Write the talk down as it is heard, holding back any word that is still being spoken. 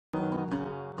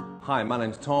Hi, my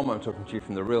name's Tom. I'm talking to you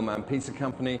from the Real Man Pizza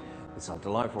Company. It's our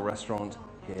delightful restaurant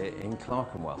here in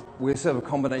Clerkenwell. We serve a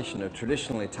combination of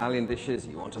traditional Italian dishes.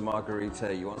 You want a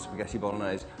margherita, you want spaghetti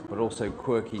bolognese, but also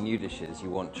quirky new dishes. You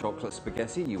want chocolate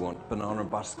spaghetti, you want banana and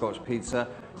butterscotch pizza,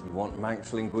 you want Manx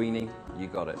linguine, you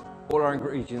got it. All our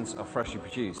ingredients are freshly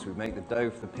produced. We make the dough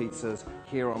for the pizzas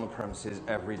here on the premises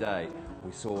every day.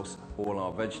 We source all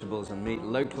our vegetables and meat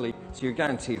locally, so you're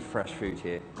guaranteed fresh food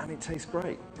here, and it tastes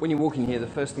great. When you walk in here, the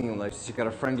first thing you'll notice is you've got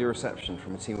a friendly reception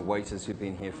from a team of waiters who've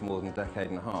been here for more than a decade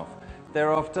and a half.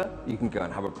 Thereafter, you can go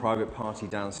and have a private party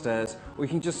downstairs, or you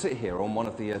can just sit here on one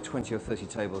of the 20 or 30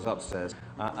 tables upstairs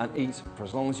and eat for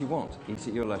as long as you want. Eat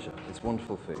at your leisure. It's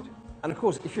wonderful food. And of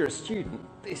course, if you're a student,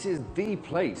 this is the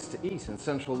place to eat in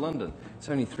central London. It's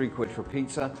only £3 for a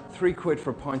pizza, £3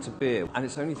 for a pint of beer, and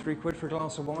it's only £3 for a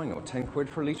glass of wine, or £10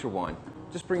 for a litre of wine.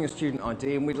 Just bring a student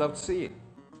ID and we'd love to see you.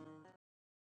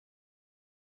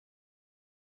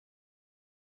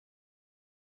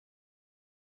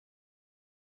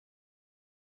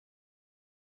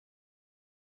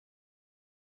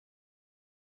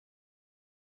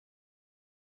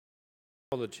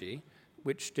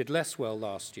 Which did less well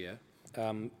last year.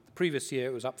 The previous year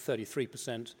it was up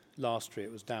 33%, last year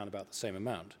it was down about the same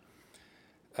amount.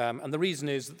 And the reason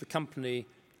is that the company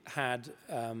had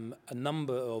a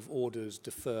number of orders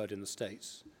deferred in the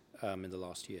States in the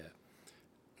last year.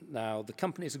 Now, the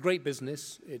company is a great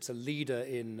business. It's a leader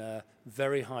in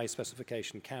very high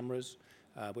specification cameras,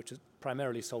 which is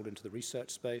primarily sold into the research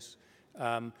space.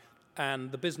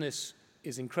 And the business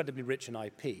is incredibly rich in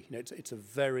IP. You know,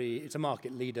 it's a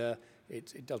market leader.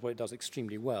 It does what it does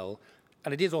extremely well,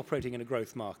 and it is operating in a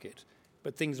growth market.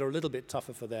 But things are a little bit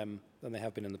tougher for them than they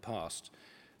have been in the past,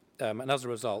 and as a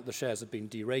result, the shares have been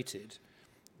derated.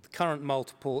 The current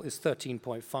multiple is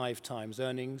 13.5 times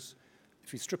earnings.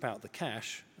 If you strip out the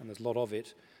cash, and there's a lot of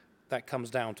it, that comes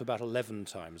down to about 11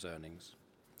 times earnings.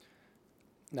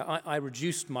 Now, I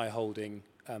reduced my holding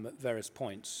at various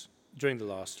points during the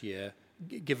last year,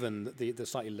 given the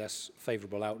slightly less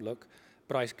favourable outlook,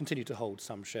 but I continue to hold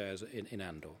some shares in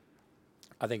Andor.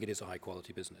 I think it is a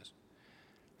high-quality business.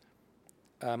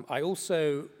 I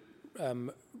also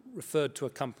referred to a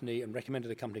company and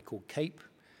recommended a company called Cape,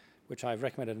 which I've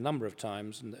recommended a number of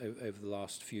times over the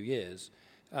last few years,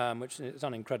 which has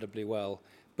done incredibly well.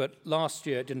 But last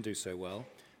year it didn't do so well.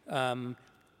 And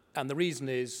the reason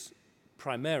is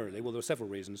primarily, well, there were several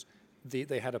reasons.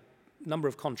 They had a number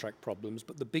of contract problems,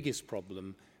 but the biggest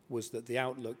problem was that the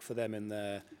outlook for them in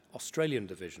their Australian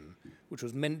division, which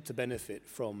was meant to benefit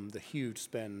from the huge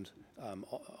spend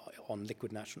on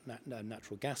liquid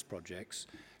natural gas projects,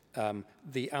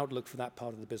 the outlook for that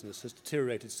part of the business has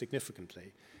deteriorated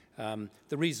significantly.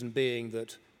 The reason being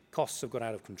that costs have got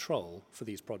out of control for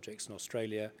these projects in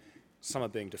Australia. Some are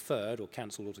being deferred or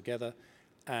cancelled altogether,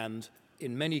 and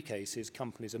in many cases,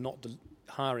 companies are not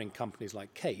hiring companies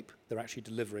like Cape, they're actually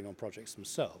delivering on projects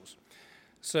themselves.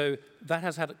 So that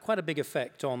has had quite a big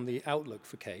effect on the outlook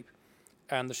for Cape,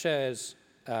 and the shares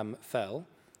fell.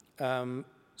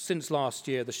 Since last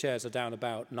year, the shares are down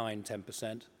about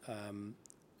 9–10%,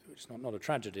 which is not a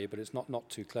tragedy, but it's not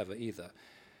too clever either.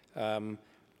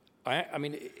 I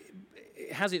mean,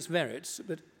 it has its merits,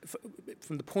 but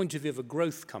from the point of view of a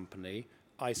growth company,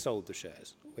 I sold the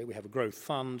shares. We have a growth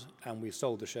fund, and we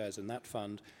sold the shares in that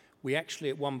fund. We actually,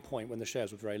 at one point, when the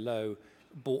shares were very low,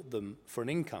 bought them for an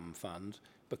income fund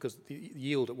because the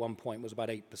yield at one point was about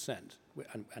 8%,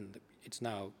 and it's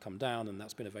now come down, and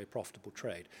that's been a very profitable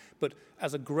trade. But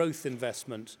as a growth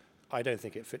investment, I don't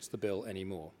think it fits the bill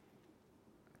anymore.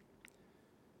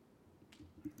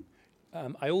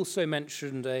 I also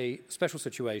mentioned a special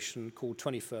situation called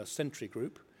 21st Century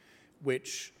Group,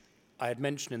 which I had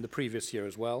mentioned in the previous year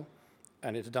as well,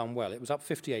 and it had done well. It was up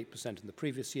 58% in the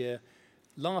previous year.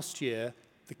 Last year,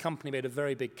 the company made a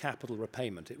very big capital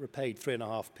repayment. It repaid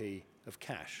 3.5p of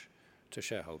cash to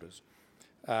shareholders.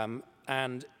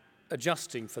 And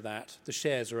adjusting for that, the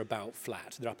shares are about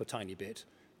flat. They're up a tiny bit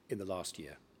in the last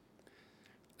year.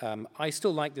 I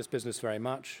still like this business very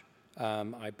much.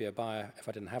 I'd be a buyer if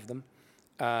I didn't have them.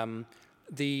 In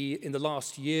the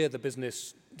last year, the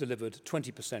business delivered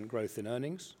 20% growth in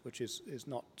earnings, which is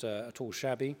not at all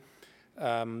shabby.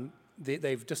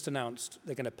 They've just announced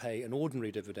they're going to pay an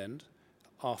ordinary dividend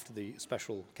after the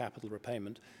special capital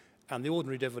repayment, and the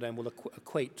ordinary dividend will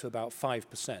equate to about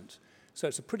 5%. So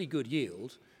it's a pretty good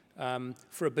yield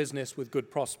for a business with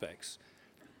good prospects.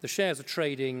 The shares are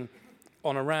trading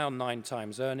on around 9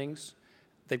 times earnings.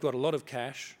 They've got a lot of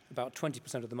cash. About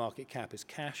 20% of the market cap is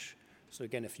cash. So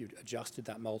again, if you adjusted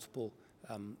that multiple,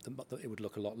 it would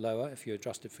look a lot lower if you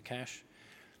adjusted for cash.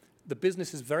 The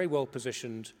business is very well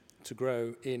positioned to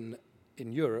grow in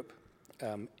in Europe,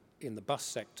 in the bus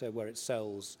sector, where it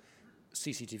sells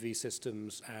CCTV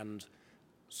systems and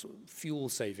sort of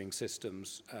fuel-saving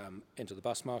systems into the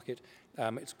bus market.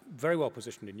 It's very well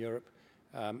positioned in Europe,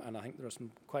 and I think there are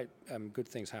some quite good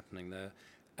things happening there.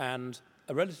 And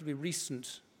a relatively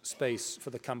recent space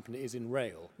for the company is in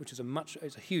rail, which is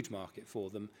it's a huge market for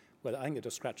them, where I think they're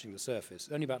just scratching the surface.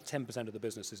 Only about 10% of the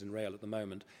business is in rail at the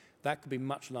moment. That could be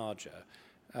much larger.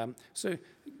 So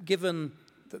given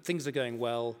that things are going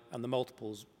well and the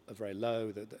multiples are very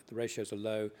low, the ratios are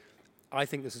low, I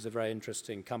think this is a very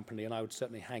interesting company, and I would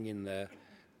certainly hang in there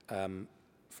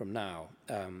from now.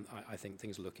 I think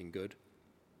things are looking good.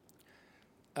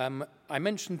 I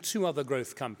mentioned two other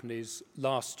growth companies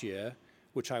last year,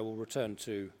 which I will return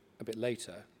to a bit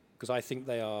later, because I think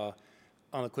they are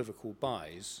unequivocal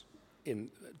buys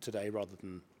today rather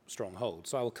than strong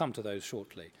holds. So I will come to those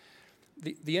shortly.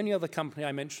 The only other company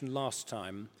I mentioned last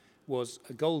time was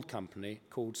a gold company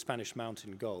called Spanish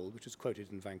Mountain Gold, which is quoted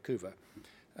in Vancouver.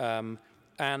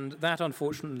 And that,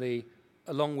 unfortunately,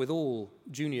 along with all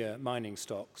junior mining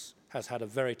stocks, has had a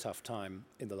very tough time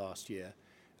in the last year.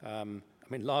 I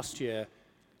mean, last year,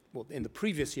 well, in the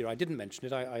previous year, I didn't mention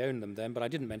it. I owned them then, but I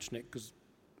didn't mention it because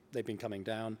they've been coming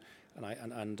down.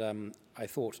 And I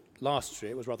thought last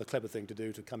year it was a rather clever thing to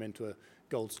do, to come into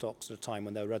gold stocks at a time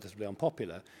when they were relatively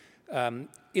unpopular.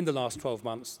 In the last 12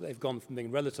 months, they've gone from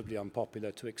being relatively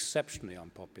unpopular to exceptionally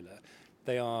unpopular.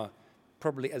 They are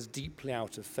probably as deeply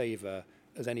out of favor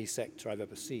as any sector I've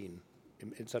ever seen,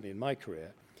 certainly in my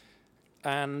career.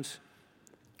 And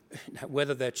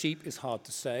whether they're cheap is hard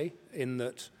to say, in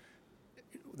that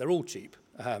they're all cheap.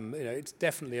 It's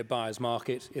definitely a buyer's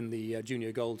market in the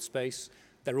junior gold space.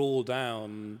 They're all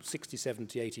down 60,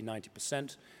 70, 80,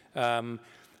 90%.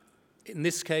 In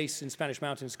this case, in Spanish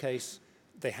Mountain's case,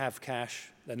 they have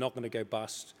cash. They're not going to go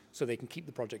bust, so they can keep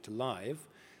the project alive,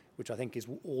 which I think is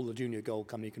all the junior gold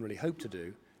company can really hope to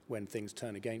do when things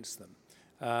turn against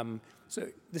them. So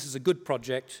this is a good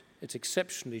project. It's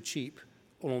exceptionally cheap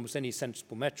on almost any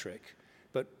sensible metric,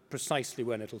 but precisely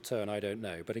when it'll turn, I don't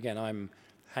know. But again, I'm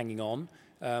hanging on.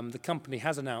 The company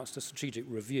has announced a strategic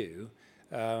review,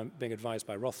 being advised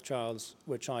by Rothschilds,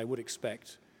 which I would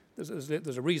expect.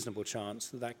 There's a reasonable chance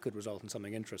that could result in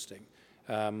something interesting.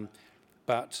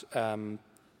 But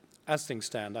as things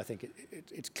stand, I think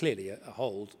it's clearly a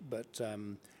hold, but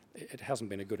it hasn't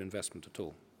been a good investment at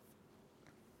all.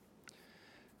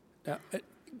 Now,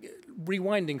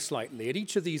 rewinding slightly, at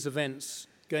each of these events,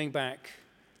 going back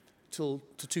to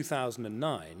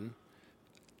 2009,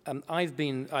 I've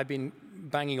been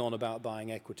banging on about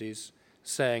buying equities,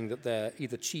 saying that they're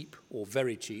either cheap or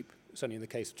very cheap. Certainly in the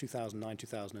case of 2009,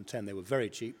 2010, they were very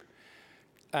cheap.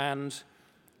 And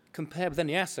compared with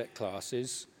any asset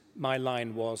classes, my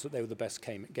line was that they were the best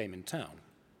game in town.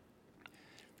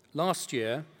 Last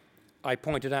year, I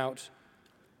pointed out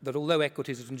that although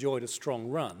equities had enjoyed a strong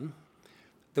run,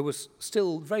 there was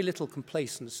still very little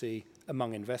complacency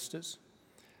among investors.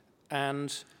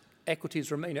 And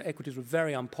equities were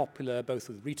very unpopular, both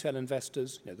with retail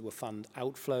investors. There were fund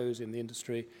outflows in the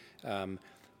industry.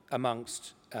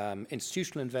 Amongst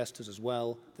institutional investors as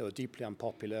well, they were deeply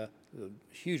unpopular. There were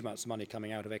huge amounts of money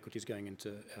coming out of equities going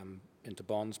into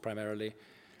bonds primarily.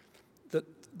 There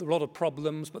were a lot of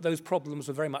problems, but those problems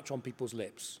were very much on people's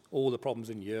lips. All the problems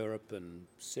in Europe and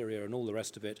Syria and all the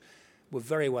rest of it were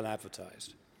very well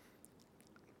advertised.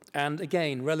 And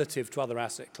again, relative to other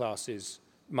asset classes,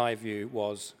 my view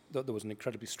was that there was an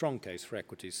incredibly strong case for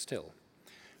equities still.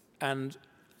 And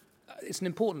it's an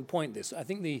important point, this. I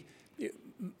think the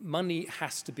money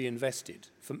has to be invested.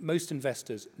 Most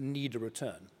investors need a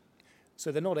return.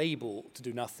 So they're not able to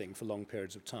do nothing for long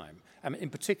periods of time. In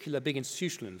particular, big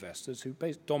institutional investors who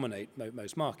dominate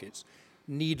most markets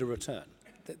need a return.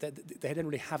 They don't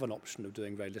really have an option of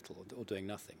doing very little or doing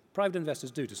nothing. Private investors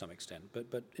do to some extent,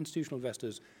 but institutional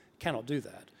investors cannot do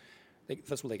that.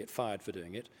 First of all, they get fired for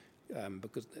doing it,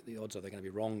 because the odds are they're going to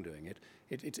be wrong doing it.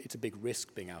 It's a big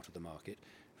risk being out of the market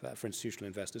for institutional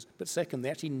investors. But second, they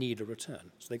actually need a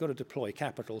return. So they've got to deploy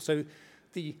capital. So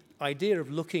the idea of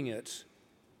looking at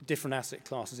different asset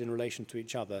classes in relation to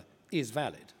each other is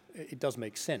valid. It does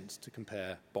make sense to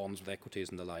compare bonds with equities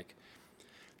and the like.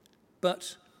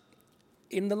 But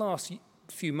in the last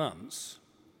few months,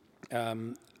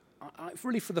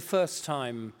 really for the first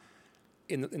time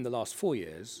in the last 4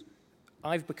 years,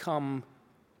 I've become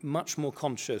much more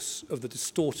conscious of the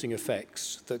distorting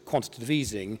effects that quantitative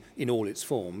easing, in all its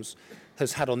forms,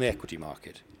 has had on the equity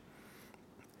market.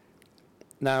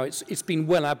 Now, it's been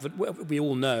we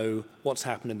all know what's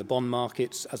happened in the bond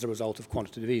markets as a result of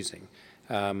quantitative easing.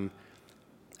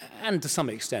 and to some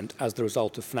extent as the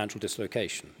result of financial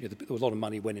dislocation. You know, a lot of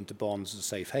money went into bonds as a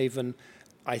safe haven.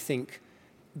 I think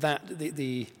that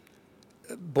the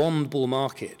bond bull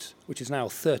market, which is now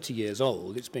 30 years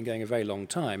old, it's been going a very long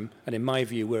time, and in my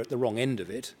view, we're at the wrong end of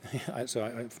it.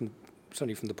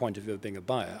 Certainly from the point of view of being a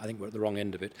buyer, I think we're at the wrong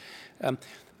end of it.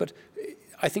 But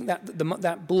I think that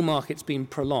that bull market's been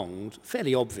prolonged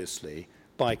fairly obviously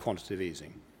by quantitative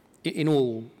easing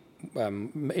in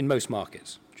most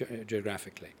markets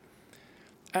geographically.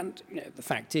 And the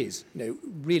fact is,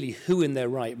 really, who in their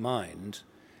right mind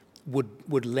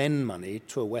would lend money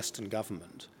to a Western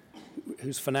government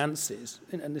whose finances,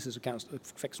 and this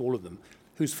affects all of them,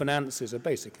 whose finances are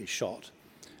basically shot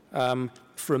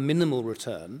for a minimal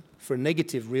return, for a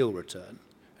negative real return,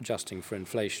 adjusting for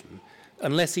inflation,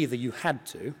 unless either you had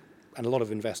to, and a lot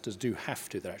of investors do have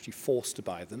to, they're actually forced to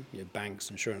buy them, banks,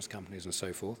 insurance companies, and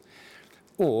so forth,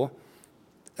 or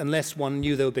unless one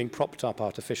knew they were being propped up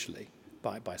artificially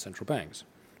by central banks.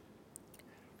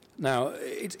 Now,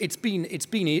 it's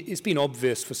been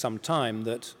obvious for some time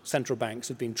that central banks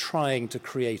have been trying to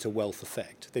create a wealth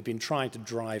effect. They've been trying to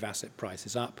drive asset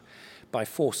prices up by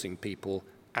forcing people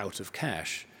out of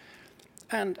cash,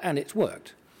 and it's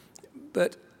worked.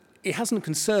 But it hasn't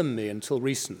concerned me until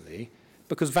recently,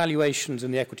 because valuations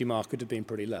in the equity market have been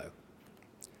pretty low.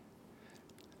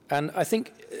 And I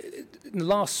think in the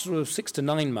last sort of 6 to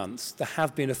 9 months, there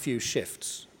have been a few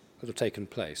shifts that have taken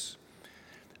place.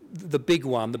 The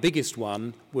biggest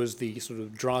one, was the sort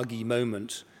of Draghi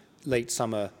moment late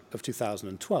summer of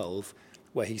 2012,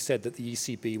 where he said that the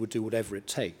ECB would do whatever it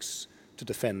takes to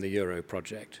defend the euro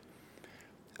project.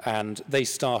 And they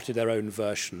started their own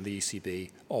version, the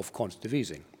ECB, of quantitative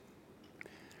easing.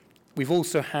 We've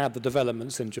also had the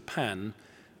developments in Japan,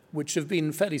 which have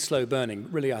been fairly slow burning.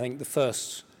 Really, I think the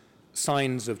first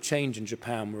signs of change in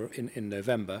Japan were in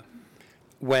November,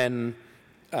 when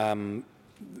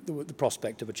the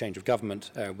prospect of a change of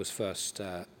government was first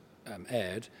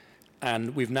aired,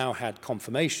 and we've now had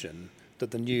confirmation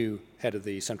that the new head of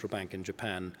the central bank in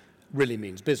Japan really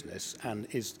means business and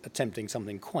is attempting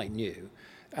something quite new.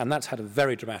 And that's had a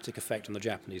very dramatic effect on the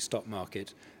Japanese stock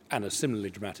market and a similarly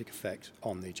dramatic effect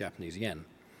on the Japanese yen.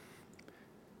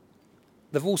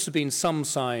 There have also been some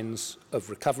signs of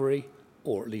recovery,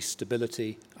 or at least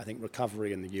stability. I think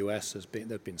recovery in the US there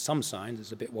have been some signs.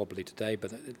 It's a bit wobbly today,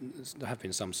 but there have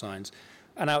been some signs.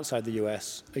 And outside the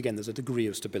US, again, there's a degree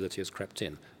of stability has crept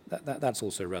in. That's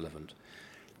also relevant.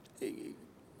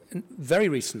 Very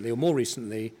recently, or more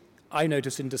recently, I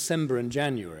noticed in December and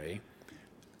January,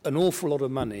 an awful lot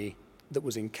of money that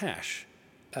was in cash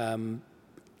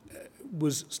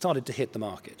started to hit the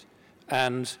market.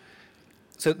 And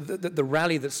so the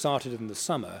rally that started in the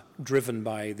summer, driven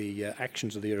by the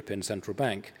actions of the European Central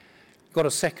Bank, got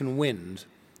a second wind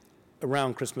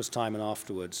around Christmas time and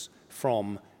afterwards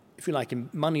from, if you like,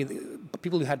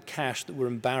 people who had cash that were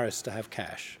embarrassed to have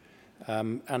cash.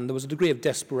 And there was a degree of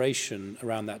desperation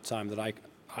around that time that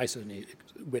I certainly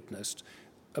witnessed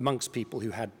amongst people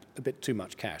who had a bit too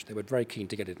much cash. They were very keen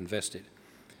to get it invested.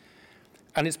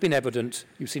 And it's been evident,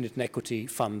 you've seen it in equity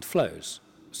fund flows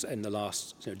in the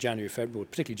last January, February,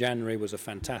 particularly January was a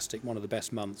fantastic, one of the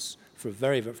best months for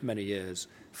very many years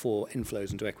for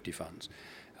inflows into equity funds.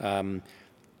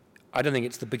 I don't think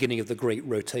it's the beginning of the great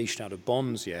rotation out of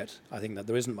bonds yet. I think that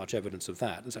there isn't much evidence of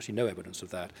that. There's actually no evidence of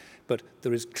that. But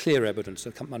there is clear evidence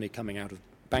of money coming out of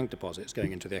bank deposits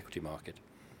going into the equity market.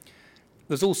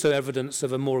 There's also evidence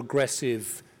of a more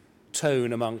aggressive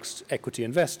tone amongst equity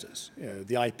investors.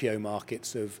 The IPO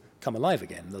markets have come alive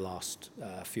again in the last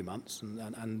few months,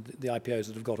 and the IPOs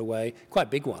that have got away, quite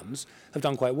big ones, have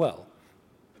done quite well.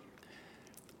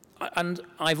 And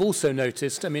I've also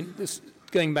noticed,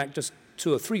 going back just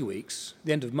 2 or 3 weeks,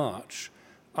 the end of March,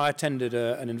 I attended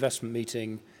an investment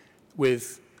meeting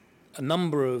with a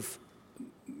number of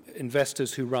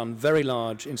investors who run very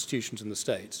large institutions in the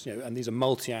States, and these are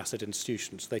multi-asset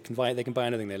institutions. They can buy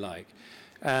anything they like.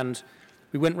 And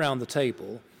we went round the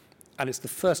table, and it's the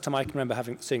first time I can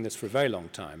remember seeing this for a very long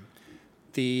time.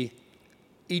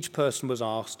 Each person was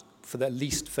asked for their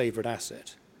least favorite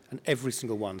asset, and every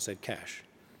single one said cash.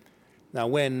 Now,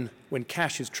 when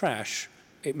cash is trash,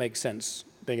 it makes sense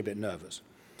being a bit nervous.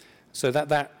 So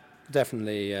that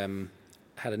definitely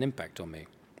had an impact on me.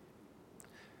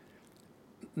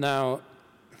 Now,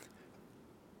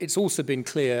 it's also been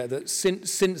clear that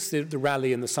since the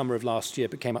rally in the summer of last year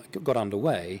got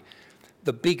underway,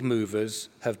 the big movers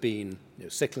have been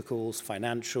cyclicals,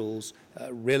 financials,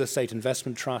 real estate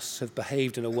investment trusts have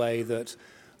behaved in a way that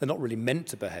they're not really meant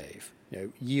to behave.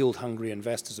 Yield-hungry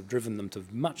investors have driven them to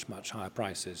much, much higher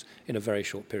prices in a very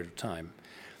short period of time.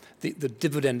 the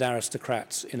dividend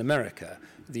aristocrats in America,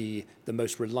 the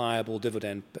most reliable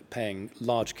dividend-paying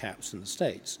large caps in the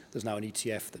States. There's now an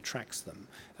ETF that tracks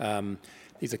them.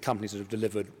 These are companies that have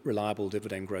delivered reliable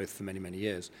dividend growth for many, many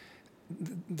years.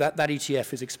 That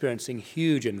ETF is experiencing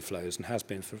huge inflows and has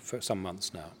been for some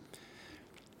months now.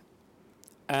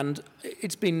 And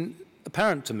it's been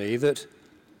apparent to me that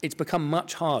it's become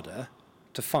much harder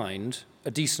to find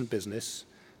a decent business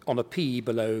on a P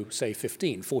below, say,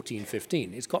 14,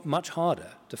 15. It's got much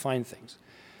harder to find things.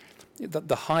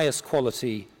 The highest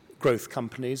quality growth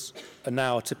companies are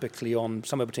now typically on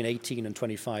somewhere between 18 and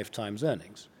 25 times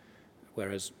earnings,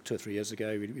 whereas 2 or 3 years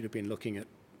ago, we'd have been looking at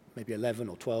maybe 11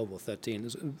 or 12 or 13.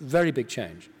 There's a very big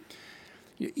change.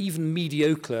 Even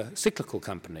mediocre cyclical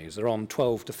companies are on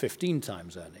 12 to 15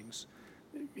 times earnings.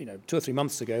 2 or 3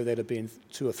 months ago, they'd have been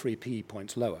 2 or 3 PE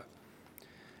points lower.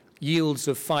 Yields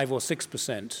of 5 or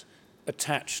 6%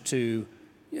 attached to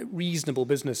reasonable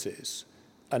businesses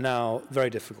are now very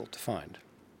difficult to find.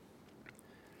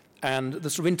 And the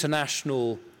sort of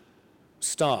international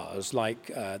stars like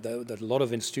that a lot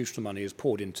of institutional money is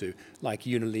poured into, like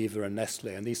Unilever and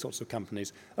Nestle and these sorts of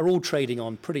companies, are all trading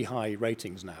on pretty high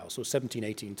ratings now, so 17,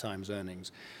 18 times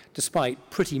earnings, despite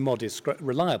pretty modest,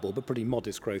 reliable, but pretty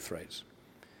modest growth rates.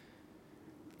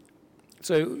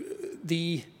 So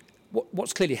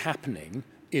what's clearly happening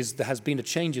is there has been a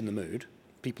change in the mood.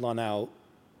 People are now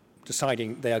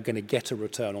deciding they are going to get a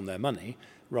return on their money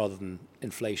rather than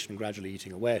inflation gradually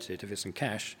eating away at it if it's in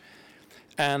cash.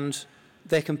 And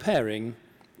they're comparing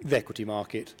the equity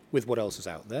market with what else is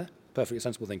out there. Perfectly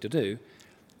sensible thing to do.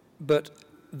 But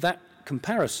that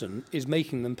comparison is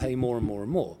making them pay more and more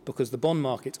and more because the bond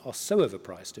markets are so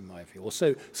overpriced, in my view, or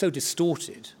so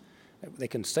distorted. They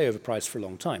can stay overpriced for a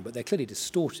long time, but they're clearly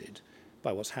distorted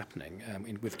by what's happening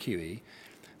with QE,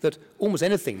 that almost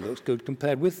anything looks good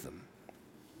compared with them.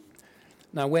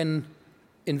 Now, when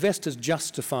investors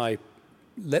justify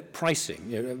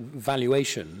pricing,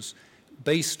 valuations,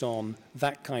 based on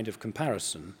that kind of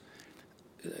comparison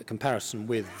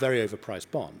with very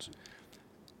overpriced bonds,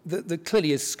 there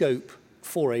clearly is scope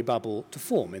for a bubble to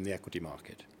form in the equity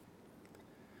market.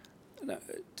 Now,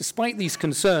 despite these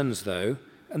concerns, though,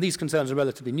 and these concerns are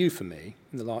relatively new for me,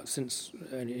 in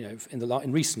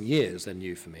recent years they're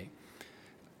new for me,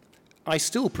 I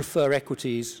still prefer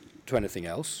equities to anything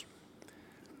else.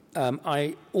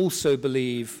 I also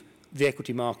believe the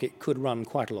equity market could run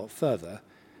quite a lot further.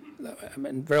 I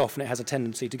mean, very often it has a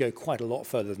tendency to go quite a lot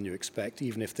further than you expect,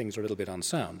 even if things are a little bit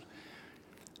unsound.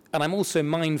 And I'm also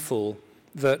mindful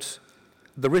that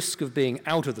the risk of being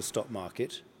out of the stock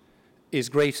market is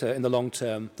greater in the long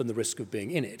term than the risk of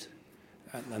being in it.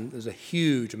 And there's a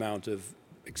huge amount of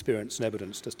experience and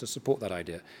evidence to support that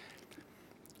idea.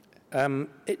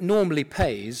 It normally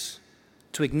pays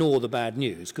to ignore the bad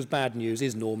news, because bad news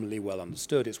is normally well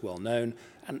understood, it's well known,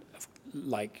 and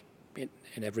like in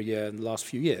every year in the last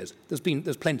few years, there's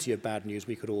plenty of bad news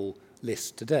we could all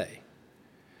list today.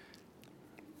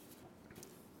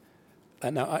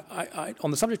 And now,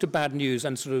 on the subject of bad news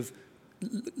and sort of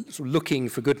looking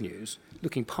for good news,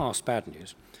 looking past bad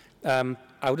news,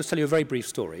 I will just tell you a very brief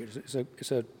story.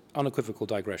 It's an unequivocal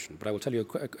digression, but I will tell you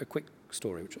a quick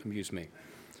story which amused me.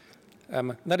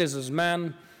 That is, there's a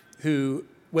man who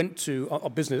went on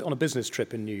a business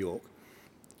trip in New York,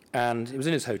 and he was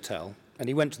in his hotel, and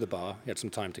he went to the bar. He had some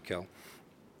time to kill,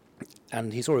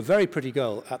 and he saw a very pretty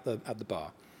girl at the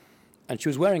bar, and she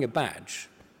was wearing a badge,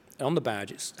 and on the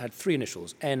badge it had 3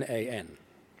 initials, N-A-N,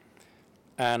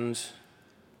 and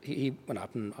he went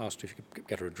up and asked her if he could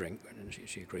get her a drink, and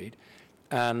she agreed.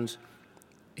 And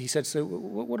he said, so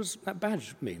what does that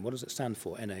badge mean? What does it stand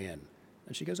for, N-A-N?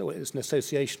 And she goes, oh, it's an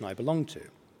association I belong to.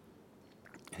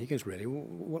 And he goes, really?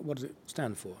 What does it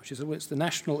stand for? She said, well, it's the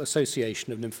National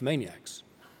Association of Nymphomaniacs.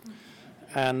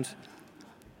 And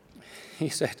he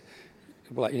said,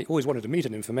 well, he always wanted to meet a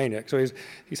nymphomaniac. So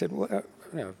he said, well,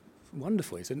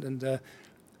 wonderful. He said, and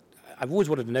I've always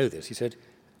wanted to know this. He said,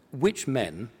 which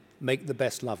men make the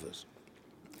best lovers?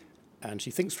 And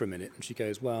she thinks for a minute, and she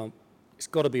goes, well, it's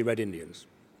got to be Red Indians.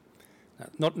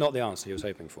 Not the answer he was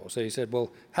hoping for. So he said,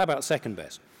 well, how about second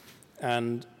best?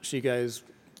 And she goes,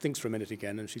 thinks for a minute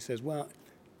again, and she says, well,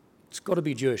 it's got to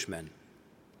be Jewish men.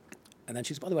 And then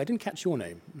she says, by the way, I didn't catch your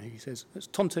name. And he says, it's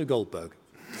Tonto Goldberg.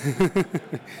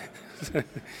 It's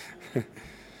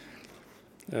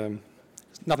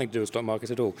nothing to do with stock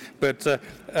markets at all. But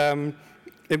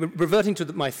reverting to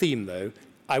my theme, though,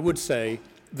 I would say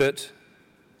that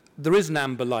there is an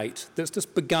amber light that's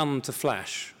just begun to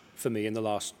flash for me in the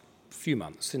last few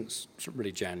months, since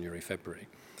really January, February.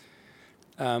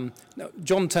 Now,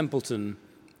 John Templeton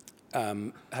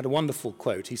had a wonderful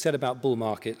quote. He said about bull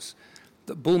markets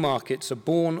that bull markets are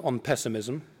born on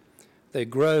pessimism, they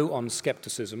grow on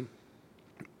skepticism,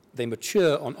 they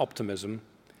mature on optimism,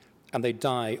 and they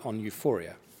die on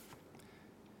euphoria.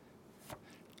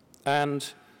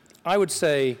 And I would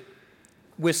say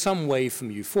we're some way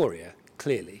from euphoria,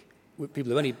 clearly.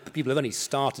 People have only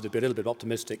started to be a little bit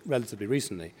optimistic relatively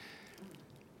recently.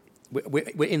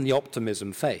 We're in the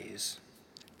optimism phase.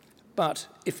 But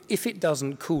if it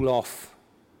doesn't cool off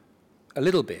a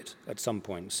little bit at some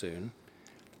point soon,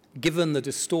 given the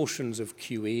distortions of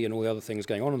QE and all the other things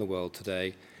going on in the world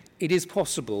today, it is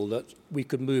possible that we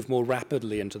could move more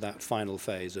rapidly into that final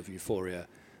phase of euphoria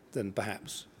than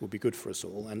perhaps would be good for us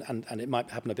all. And it might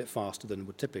happen a bit faster than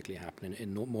would typically happen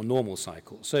in more normal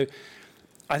cycles. So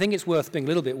I think it's worth being a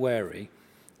little bit wary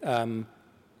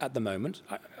at the moment.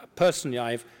 Personally,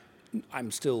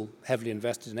 I'm still heavily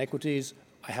invested in equities.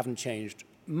 I haven't changed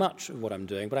much of what I'm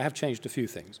doing, but I have changed a few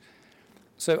things.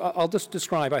 So I'll just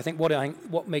describe, I think,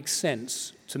 what makes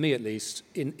sense, to me at least,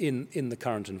 in the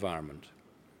current environment.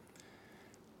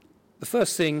 The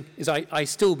first thing is I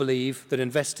still believe that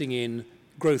investing in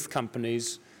growth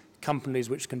companies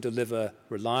which can deliver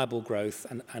reliable growth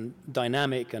and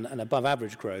dynamic and above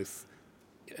average growth,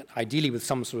 ideally with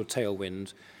some sort of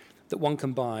tailwind, that one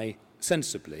can buy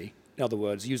sensibly. In other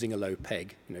words, using a low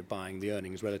peg, buying the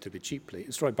earnings relatively cheaply,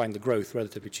 buying the growth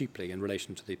relatively cheaply in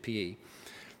relation to the PE,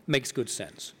 makes good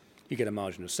sense. You get a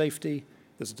margin of safety,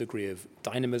 there's a degree of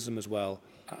dynamism as well,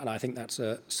 and I think that's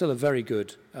still a very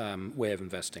good way of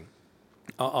investing.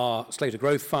 Our Slater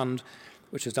Growth Fund,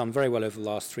 which has done very well over the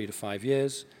last 3 to 5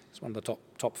 years, it's one of the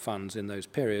top funds in those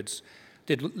periods,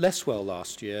 did less well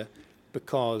last year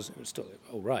because, it was still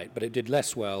all right, but it did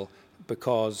less well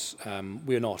because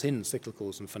we're not in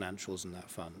cyclicals and financials in that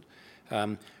fund.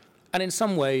 And in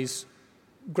some ways,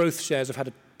 growth shares have had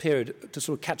a period to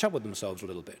sort of catch up with themselves a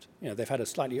little bit. They've had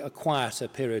a quieter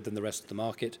period than the rest of the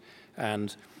market,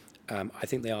 and I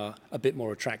think they are a bit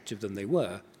more attractive than they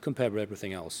were compared with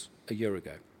everything else a year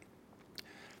ago.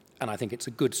 And I think it's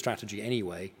a good strategy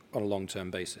anyway on a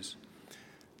long-term basis.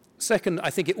 Second, I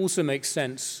think it also makes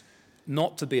sense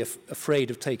not to be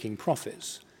afraid of taking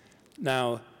profits.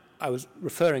 Now, I was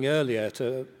referring earlier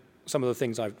to some of the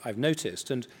things I've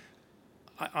noticed, and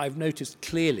I've noticed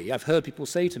clearly, I've heard people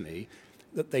say to me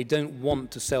that they don't want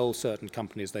to sell certain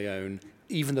companies they own,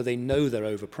 even though they know they're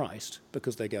overpriced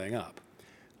because they're going up.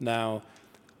 Now,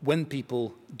 when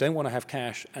people don't want to have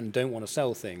cash and don't want to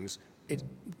sell things,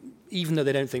 even though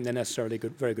they don't think they're necessarily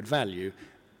very good value,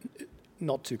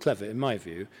 not too clever in my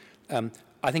view,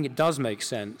 I think it does make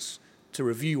sense to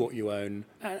review what you own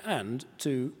and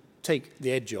to take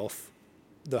the edge off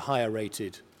the higher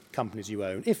rated companies you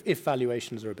own if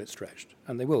valuations are a bit stretched,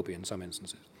 and they will be in some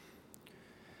instances.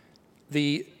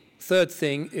 The third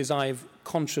thing is I've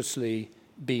consciously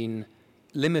been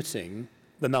limiting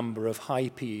the number of high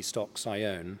PE stocks I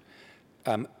own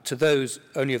to those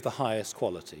only of the highest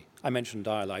quality. I mentioned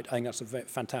Dialight. I think that's a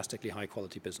fantastically high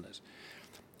quality business.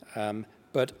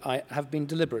 But I have been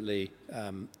deliberately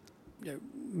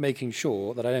making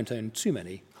sure that I don't own too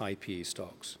many high PE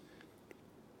stocks.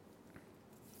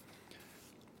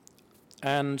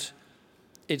 And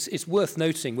it's worth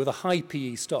noting with a high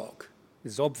PE stock,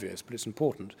 this is obvious, but it's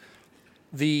important,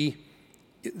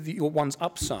 one's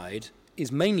upside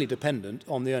is mainly dependent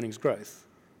on the earnings growth.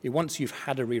 Once you've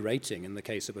had a re-rating, in the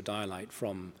case of a Dialight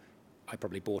from, I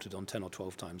probably bought it on 10 or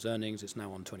 12 times earnings, it's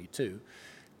now on 22,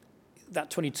 that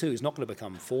 22 is not going to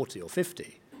become 40 or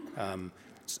 50.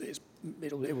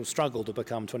 It will struggle to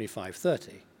become 25,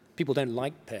 30. People don't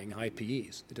like paying high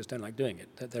PEs. They just don't like doing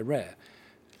it. They're rare.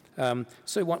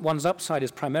 So one's upside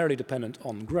is primarily dependent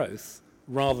on growth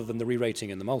rather than the re-rating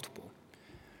in the multiple.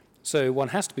 So one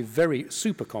has to be very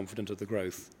super confident of the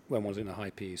growth when one's in a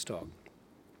high PE stock.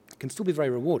 It can still be very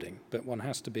rewarding, but one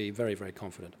has to be very, very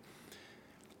confident.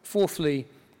 Fourthly,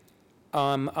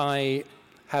 I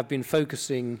have been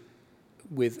focusing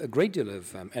with a great deal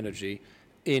of energy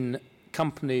in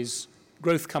companies,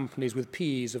 growth companies with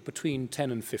PEs of between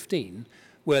 10 and 15,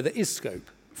 where there is scope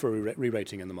for a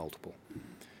re-rating in the multiple.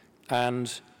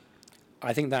 And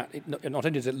I think that not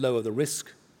only does it lower the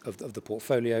risk of the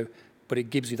portfolio, but it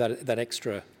gives you that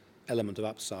extra element of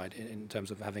upside in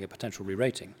terms of having a potential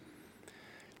re-rating.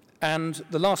 And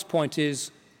the last point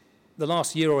is, the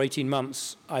last year or 18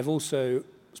 months, I've also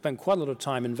spent quite a lot of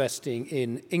time investing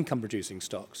in income-producing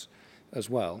stocks as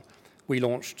well. We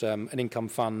launched an income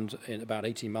fund about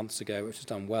 18 months ago, which has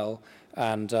done well,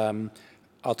 and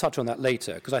I'll touch on that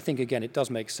later, because I think, again, it does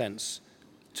make sense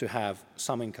to have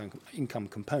some income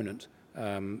component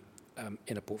in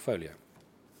a portfolio.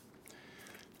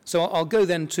 So I'll go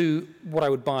then to what I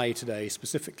would buy today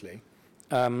specifically.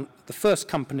 The first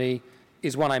company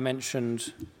is one I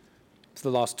mentioned for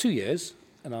the last 2 years,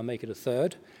 and I'll make it a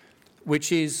third,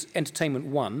 which is Entertainment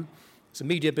One. It's a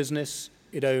media business.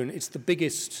 It's the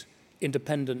biggest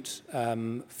independent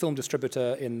film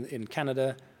distributor in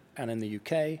Canada and in the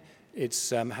UK. It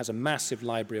has a massive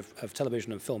library of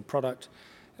television and film product.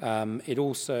 It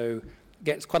also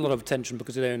gets quite a lot of attention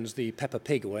because it owns the Peppa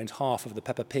Pig, or owns half of the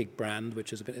Peppa Pig brand,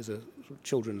 which is a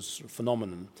children's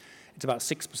phenomenon. It's about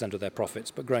 6% of their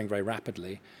profits, but growing very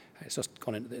rapidly. It's just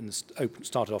gone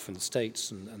started off in the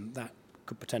States, and that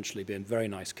could potentially be a very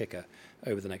nice kicker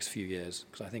over the next few years,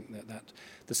 because I think that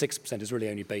the 6% is really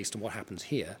only based on what happens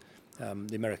here.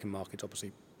 The American market's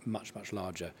obviously much, much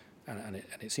larger, and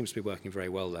it seems to be working very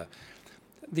well there.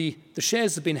 The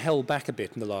shares have been held back a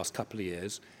bit in the last couple of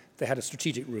years. They had a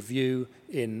strategic review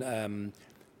in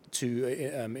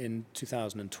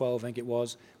 2012, I think it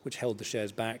was, which held the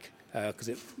shares back because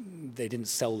they didn't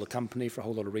sell the company for a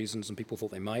whole lot of reasons, and people thought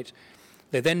they might.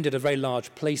 They then did a very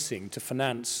large placing to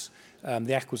finance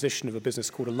the acquisition of a business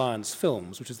called Alliance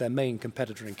Films, which is their main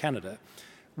competitor in Canada,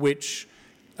 which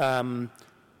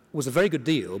was a very good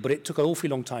deal, but it took an awfully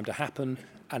long time to happen,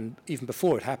 and even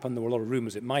before it happened, there were a lot of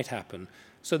rumors it might happen.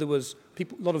 So there was a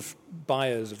lot of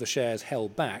buyers of the shares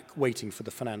held back, waiting for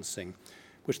the financing,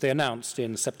 which they announced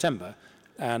in September,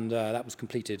 and that was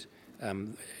completed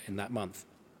in that month.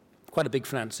 Quite a big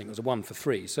financing. It was a 1 for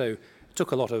 3, so it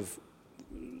took a lot of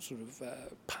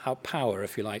power,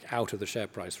 if you like, out of the share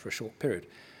price for a short period.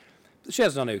 The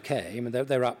shares are done okay. I mean,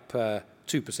 they're up 2%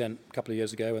 a couple of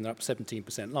years ago, and they're up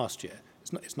 17% last year.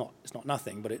 It's not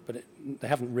nothing, but they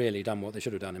haven't really done what they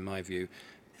should have done, in my view,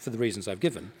 for the reasons I've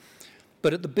given.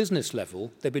 But at the business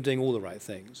level, they've been doing all the right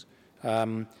things.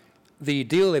 The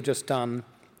deal they've just done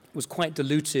was quite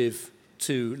dilutive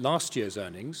to last year's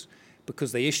earnings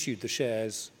because they issued the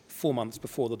shares 4 months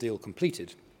before the deal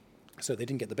completed. So they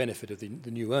didn't get the benefit of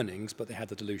the new earnings, but they had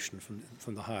the dilution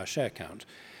from the higher share count.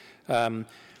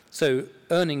 So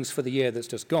earnings for the year that's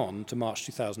just gone to March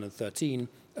 2013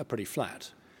 are pretty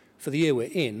flat. For the year we're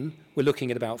in, we're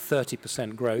looking at about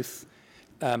 30% growth,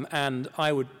 and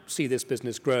I would see this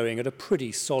business growing at a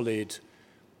pretty solid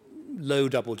low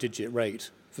double-digit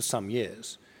rate for some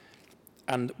years.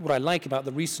 And what I like about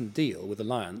the recent deal with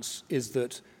Alliance is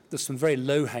that there's some very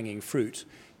low-hanging fruit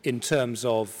in terms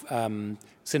of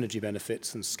synergy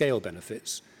benefits and scale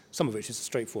benefits, some of which is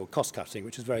straightforward cost-cutting,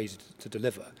 which is very easy to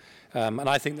deliver. And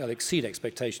I think they'll exceed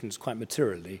expectations quite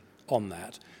materially on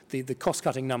that. The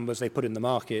cost-cutting numbers they put in the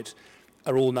market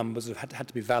are all numbers that have had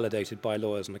to be validated by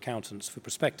lawyers and accountants for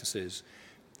prospectuses.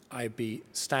 I'd be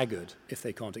staggered if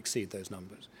they can't exceed those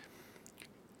numbers.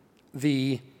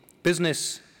 The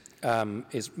business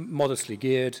is modestly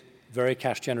geared, very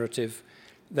cash generative.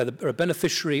 They're a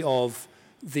beneficiary of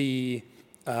the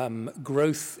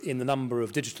growth in the number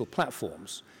of digital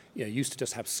platforms. You used to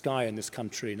just have Sky in this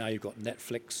country. Now you've got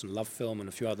Netflix and LoveFilm and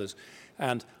a few others.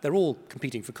 And they're all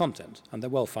competing for content, and they're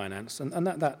well-financed, and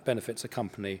that benefits a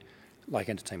company like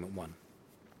Entertainment One.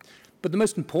 But the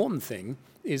most important thing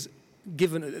is,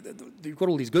 given you've got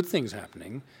all these good things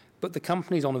happening, but the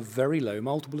company's on a very low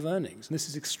multiple of earnings, and this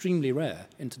is extremely rare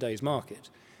in today's market.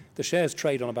 The shares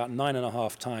trade on about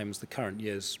 9.5 times the current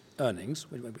year's earnings.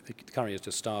 The current year's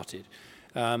just started,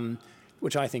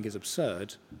 which I think is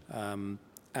absurd,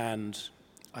 and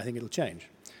I think it'll change.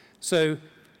 So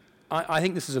I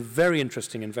think this is a very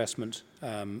interesting investment,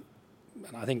 and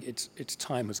I think its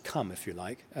time has come, if you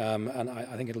like, and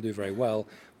I think it'll do very well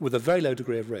with a very low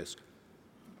degree of risk.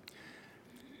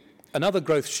 Another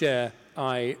growth share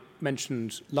I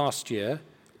mentioned last year,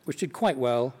 which did quite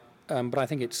well, but I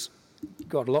think it's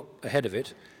got a lot ahead of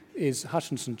it, is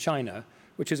Hutchinson China,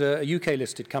 which is a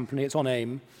UK-listed company. It's on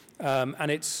AIM, and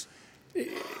it's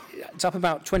up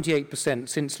about 28%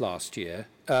 since last year.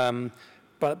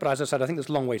 But as I said, I think there's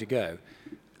a long way to go.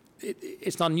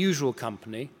 It's an unusual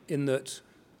company in that,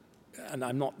 and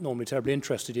I'm not normally terribly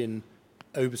interested in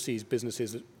overseas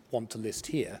businesses that want to list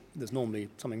here. There's normally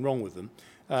something wrong with them.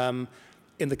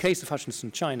 In the case of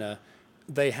Hutchinson China,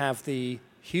 they have the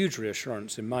huge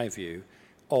reassurance, in my view,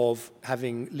 of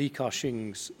having Li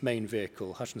Ka-shing's main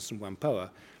vehicle, Hutchinson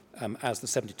Whampoa, as the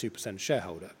 72%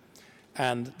 shareholder.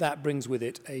 And that brings with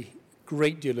it a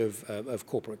great deal of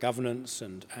corporate governance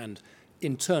and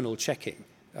internal checking.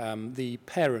 The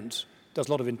parent does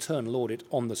a lot of internal audit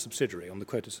on the subsidiary, on the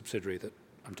quoted subsidiary that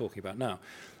I'm talking about now,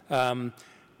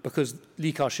 because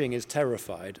Li Ka-shing is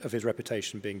terrified of his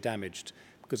reputation being damaged,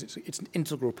 because it's an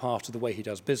integral part of the way he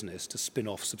does business to spin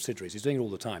off subsidiaries. He's doing it all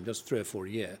the time, does 3 or 4 a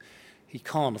year. He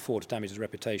can't afford to damage his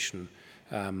reputation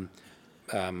owing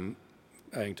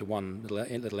to one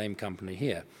little AIM company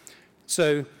here.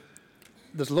 So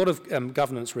there's a lot of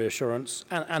governance reassurance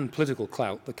and political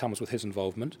clout that comes with his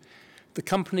involvement. The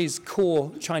company's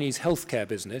core Chinese healthcare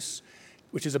business,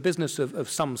 which is a business of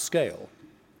some scale,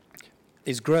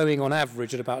 is growing on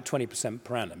average at about 20%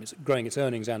 per annum. It's growing its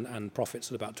earnings and profits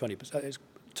at about 20%, its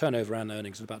turnover and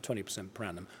earnings at about 20% per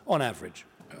annum, on average,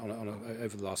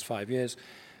 over the last 5 years.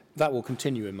 That will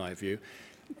continue, in my view.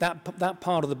 That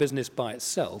part of the business by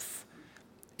itself,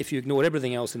 if you ignored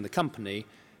everything else in the company,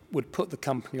 would put the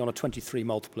company on a 23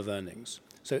 multiple of earnings.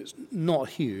 So it's not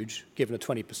huge, given a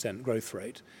 20% growth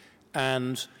rate.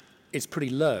 And it's pretty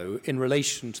low in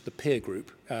relation to the peer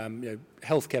group.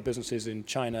 Healthcare businesses in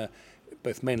China,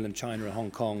 both mainland China and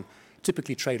Hong Kong,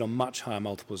 typically trade on much higher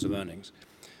multiples of earnings.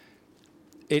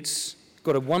 It's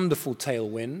got a wonderful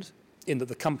tailwind in that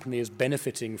the company is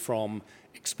benefiting from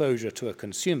exposure to a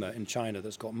consumer in China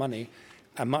that's got money,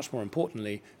 and much more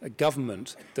importantly, a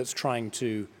government that's trying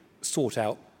to sort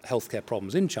out healthcare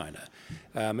problems in China.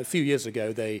 A few years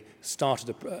ago, they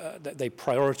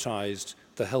prioritized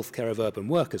the healthcare of urban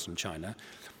workers in China,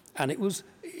 and it was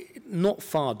not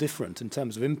far different in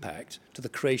terms of impact to the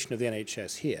creation of the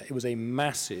NHS here. It was a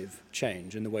massive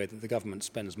change in the way that the government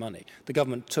spends money. The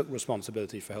government took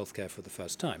responsibility for healthcare for the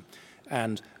first time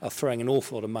and are throwing an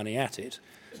awful lot of money at it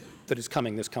that is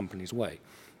coming this company's way.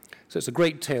 So it's a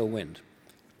great tailwind.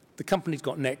 The company's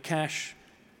got net cash.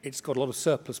 It's got a lot of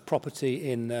surplus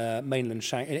property in mainland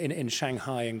in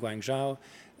Shanghai and Guangzhou,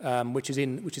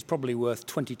 which is probably worth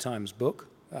 20 times book,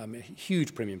 a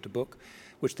huge premium to book,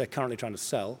 which they're currently trying to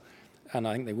sell, and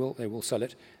I think they will sell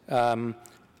it. But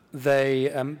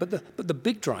the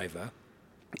big driver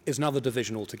is another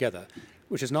division altogether,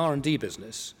 which is an R&D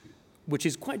business, which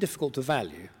is quite difficult to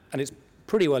value, and it's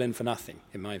pretty well in for nothing,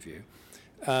 in my view.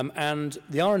 And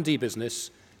the R&D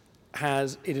business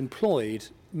it employed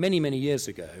many, many years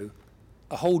ago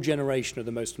a whole generation of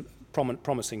the most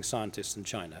promising scientists in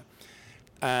China,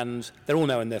 and they're all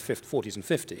now in their 40s and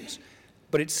 50s.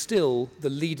 But it's still the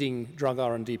leading drug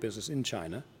R&D business in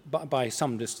China by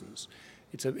some distance.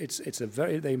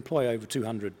 They employ over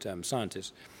 200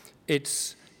 scientists.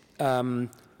 It's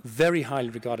very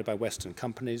highly regarded by Western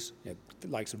companies. The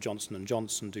likes of Johnson &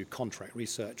 Johnson do contract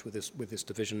research with this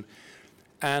division,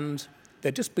 and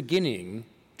they're just beginning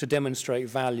to demonstrate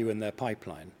value in their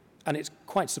pipeline, and it's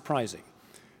quite surprising.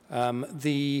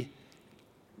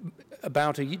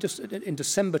 Just in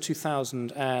December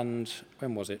 2000 and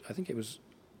when was it? I think it was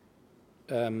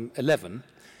 11.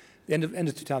 The end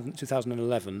of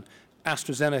 2011,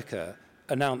 AstraZeneca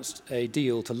announced a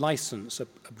deal to license a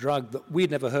drug that we'd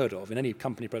never heard of in any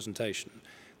company presentation.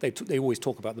 They always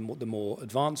talk about the more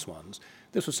advanced ones.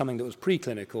 This was something that was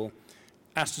preclinical.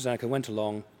 AstraZeneca went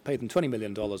along, paid them $20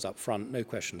 million up front, no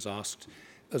questions asked,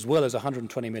 as well as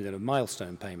 $120 million of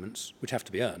milestone payments, which have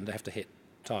to be earned. They have to hit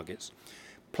targets,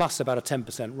 plus about a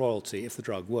 10% royalty if the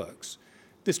drug works.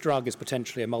 This drug is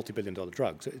potentially a multi-billion-dollar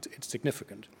drug, so it's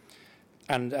significant.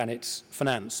 And it's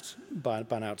financed by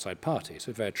an outside party,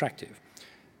 so very attractive.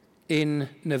 In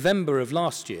November of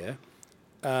last year,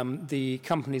 the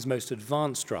company's most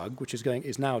advanced drug, which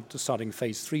is now starting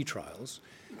phase 3 trials,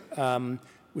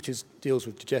 which deals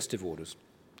with digestive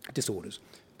disorders.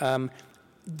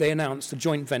 They announced a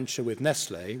joint venture with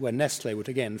Nestlé, where Nestlé would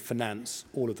again finance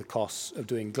all of the costs of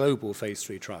doing global phase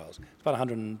 3 trials. It's about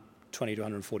 $120 to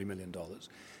 $140 million.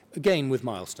 Again, with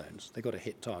milestones. They've got to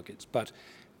hit targets. But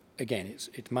again,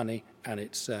 it's money, and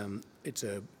it's a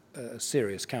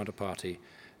serious counterparty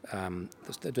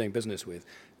that they're doing business with.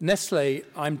 Nestlé,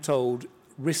 I'm told,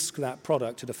 risk that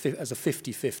product as a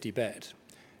 50-50 bet.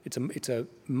 It's a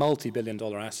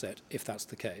multi-billion-dollar asset if that's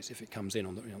the case, if it comes in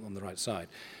on the right side.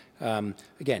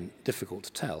 Again, difficult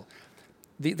to tell.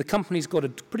 The company's got a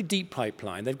pretty deep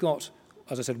pipeline. They've got,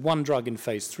 as I said, 1 drug in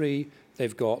phase 3.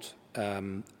 They've got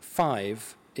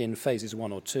 5 in phases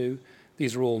 1 or 2.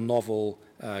 These are all novel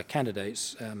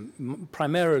candidates,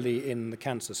 primarily in the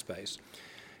cancer space.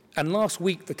 And last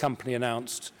week, the company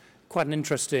announced quite an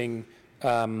interesting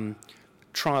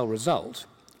trial result,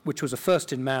 which was a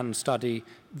first-in-man study,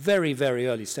 very, very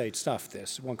early-stage stuff,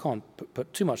 this. One can't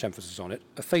put too much emphasis on it.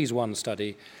 A phase 1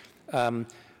 study,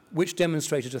 which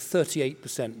demonstrated a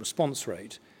 38% response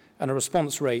rate. And a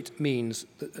response rate means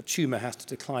that a tumor has to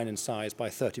decline in size by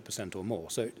 30% or more.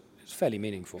 So it's fairly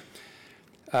meaningful.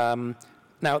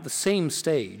 Now, at the same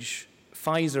stage,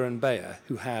 Pfizer and Bayer,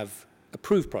 who have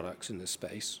approved products in this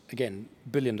space, again,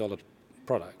 billion-dollar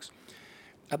products,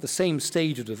 at the same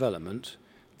stage of development,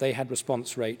 they had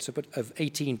response rates of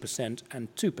 18%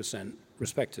 and 2%,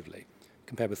 respectively,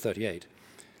 compared with 38%.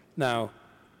 Now,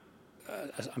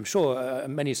 I'm sure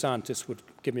many scientists would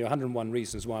give me 101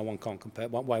 reasons why one can't compare,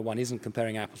 why one isn't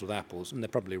comparing apples with apples, and they're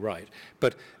probably right.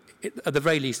 But at the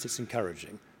very least, it's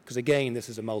encouraging, because again, this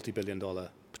is a multi-billion-dollar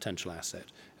potential asset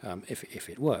if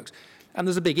it works. And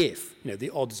there's a big if. The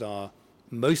odds are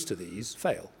most of these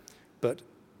fail, but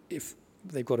if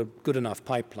they've got a good enough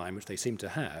pipeline, which they seem to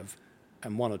have,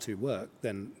 and one or two work,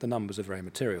 then the numbers are very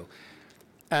material.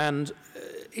 And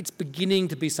it's beginning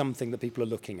to be something that people are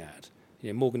looking at.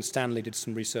 Morgan Stanley did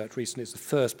some research recently. It's the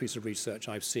first piece of research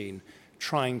I've seen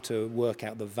trying to work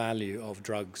out the value of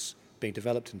drugs being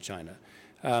developed in China.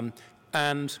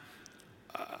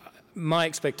 My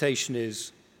expectation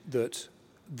is that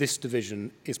this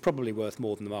division is probably worth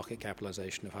more than the market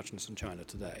capitalization of Hutchinson China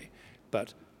today.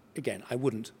 But again, I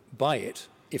wouldn't buy it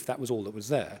if that was all that was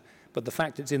there. But the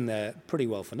fact it's in there pretty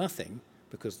well for nothing,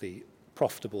 because the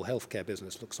profitable healthcare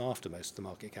business looks after most of the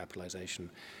market capitalization,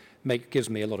 gives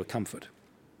me a lot of comfort.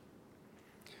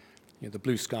 The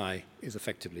blue sky is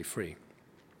effectively free.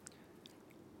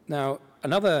 Now,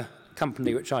 another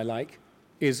company which I like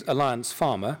is Alliance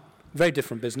Pharma, very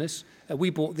different business. We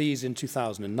bought these in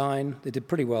 2009. They did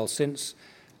pretty well since,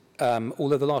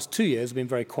 although the last 2 years have been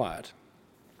very quiet.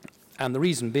 And the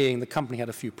reason being the company had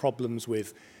a few problems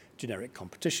with generic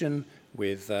competition,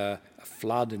 with a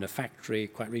flood in a factory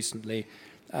quite recently.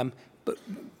 But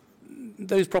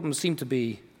those problems seem to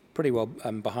be pretty well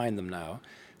behind them now.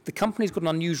 The company's got an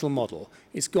unusual model.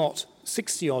 It's got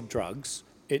 60-odd drugs,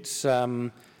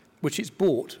 which it's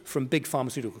bought from big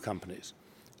pharmaceutical companies.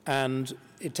 And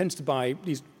it tends to buy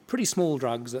these pretty small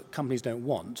drugs that companies don't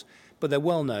want, but they're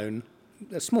well known.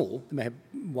 They're small. They may have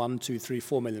 1, 2, 3,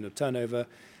 4 million of turnover,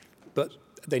 but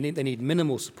they need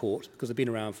minimal support because they've been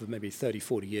around for maybe 30,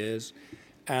 40 years.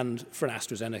 And for an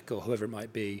AstraZeneca or whoever it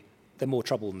might be, they're more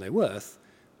trouble than they're worth.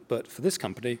 But for this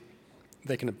company,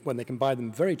 when they can buy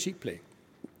them very cheaply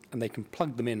and they can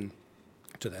plug them in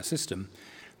to their system,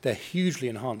 they're hugely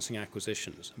enhancing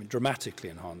acquisitions, dramatically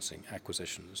enhancing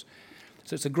acquisitions.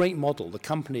 So it's a great model. The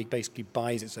company basically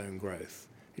buys its own growth.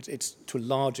 It's to a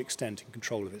large extent in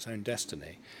control of its own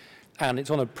destiny. And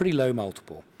it's on a pretty low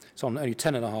multiple. It's on only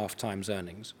 10.5 times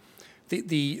earnings.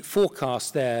 The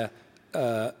forecast there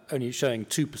only showing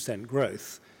 2%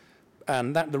 growth.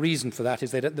 And the reason for that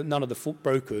is that none of the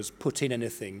brokers put in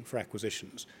anything for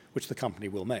acquisitions, which the company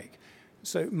will make.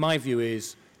 So my view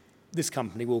is this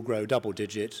company will grow double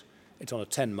digit. It's on a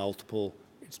 10 multiple.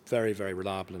 It's very, very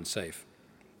reliable and safe.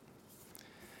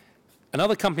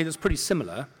 Another company that's pretty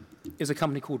similar is a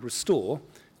company called Restore,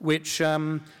 which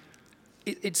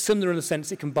it's similar in the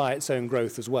sense it can buy its own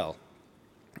growth as well.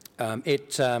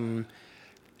 It's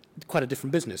quite a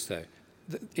different business, though.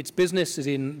 Its business is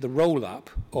in the roll-up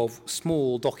of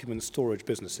small document storage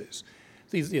businesses.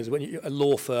 When a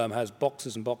law firm has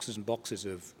boxes and boxes and boxes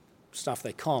of stuff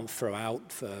they can't throw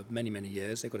out for many, many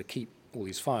years, they've got to keep all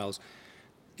these files.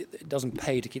 It doesn't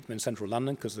pay to keep them in central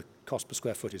London because the cost per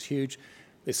square foot is huge.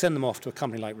 They send them off to a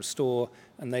company like Restore,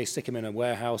 and they stick them in a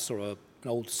warehouse or an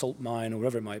old salt mine or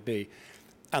wherever it might be,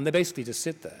 and they basically just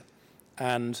sit there.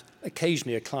 And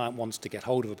occasionally a client wants to get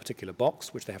hold of a particular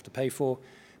box, which they have to pay for,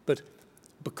 but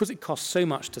because it costs so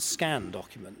much to scan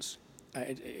documents,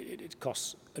 it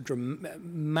costs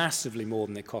massively more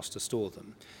than it costs to store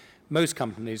them. Most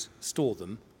companies store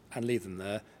them and leave them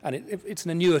there, and it's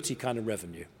an annuity kind of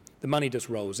revenue. The money just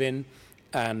rolls in,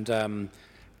 and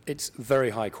it's very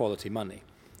high quality money.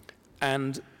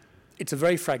 And it's a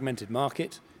very fragmented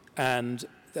market, and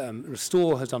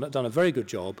Restore has done a very good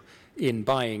job in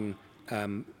buying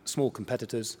small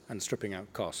competitors and stripping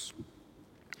out costs.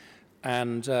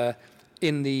 And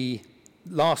in the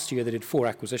last year, they did 4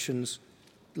 acquisitions.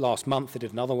 Last month, they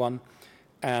did another one,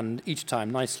 and each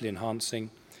time nicely enhancing.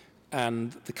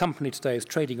 And the company today is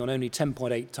trading on only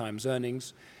 10.8 times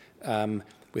earnings,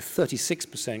 with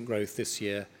 36% growth this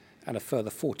year and a further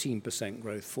 14%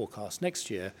 growth forecast next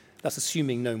year. That's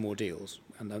assuming no more deals,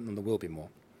 and there will be more.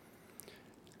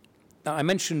 Now, I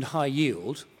mentioned high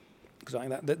yield, because I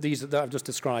think that I've just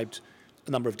described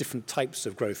a number of different types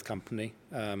of growth company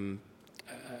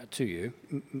to you.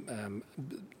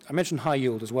 I mentioned high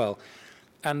yield as well,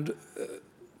 and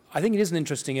I think it is an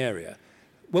interesting area.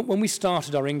 When we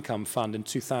started our income fund in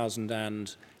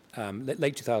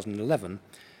late 2011,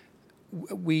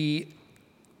 we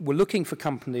were looking for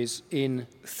companies in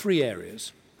 3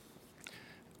 areas.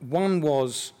 One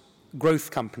was growth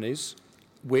companies,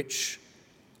 which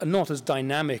are not as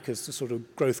dynamic as the sort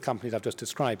of growth companies I've just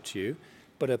described to you,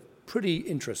 but are pretty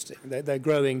interesting. They're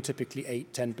growing typically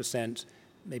 8, 10%,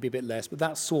 maybe a bit less, but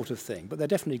that sort of thing. But they're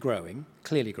definitely growing,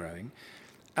 clearly growing,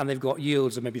 and they've got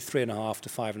yields of maybe 3.5 to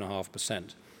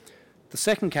 5.5%. The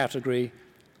second category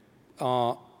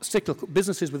are cyclical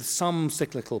businesses with some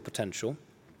cyclical potential,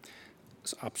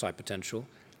 upside potential,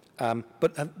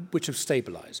 but which have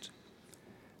stabilized.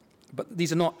 But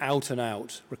these are not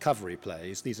out-and-out recovery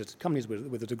plays. These are companies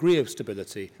with a degree of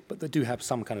stability, but they do have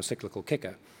some kind of cyclical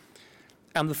kicker.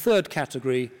 And the third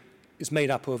category is made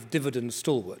up of dividend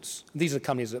stalwarts. These are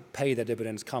companies that pay their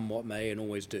dividends come what may and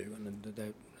always do. And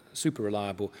they're super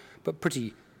reliable, but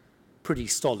pretty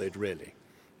solid, really.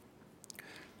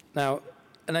 Now,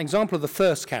 an example of the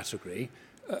first category,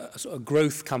 a sort of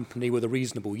growth company with a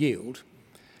reasonable yield,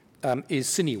 is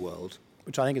Cineworld,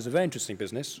 which I think is a very interesting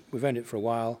business. We've owned it for a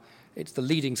while. It's the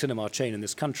leading cinema chain in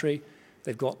this country.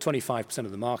 They've got 25%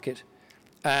 of the market.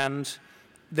 And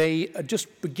they are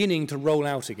just beginning to roll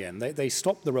out again. They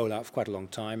stopped the rollout for quite a long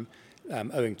time,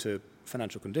 owing to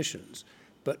financial conditions.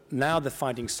 But now they're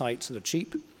finding sites that are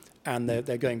cheap, and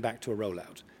they're going back to a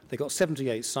rollout. They've got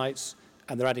 78 sites,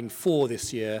 and they're adding 4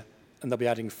 this year, and they'll be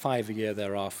adding 5 a year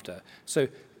thereafter. So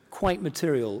quite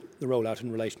material, the rollout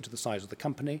in relation to the size of the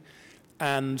company.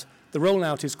 And the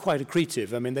rollout is quite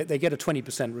accretive. I mean, they get a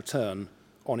 20% return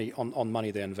on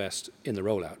money they invest in the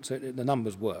rollout. So the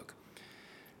numbers work.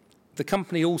 The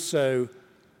company also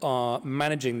are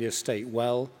managing the estate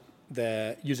well.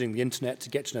 They're using the internet to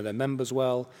get to know their members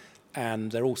well.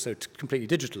 And they're also completely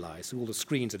digitalized. So all the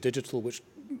screens are digital, which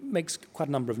makes quite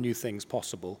a number of new things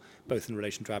possible, both in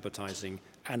relation to advertising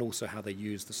and also how they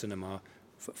use the cinema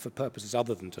for purposes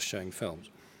other than just showing films.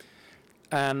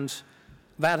 And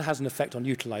that has an effect on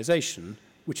utilization,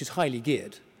 which is highly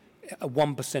geared. A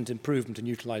 1% improvement in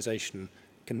utilization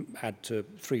can add to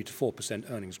 3 to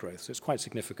 4% earnings growth. So it's quite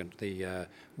significant, the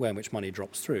way in which money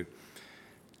drops through.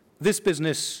 This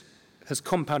business has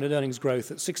compounded earnings growth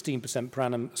at 16% per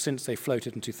annum since they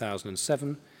floated in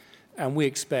 2007, and we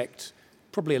expect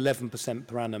probably 11%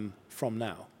 per annum from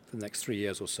now, for the next 3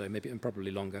 years or so, maybe and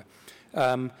probably longer.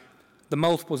 The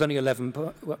multiple is only 11.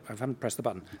 Well, I haven't pressed the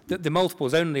button. The multiple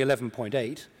is only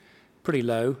 11.8, pretty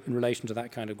low in relation to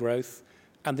that kind of growth,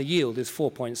 and the yield is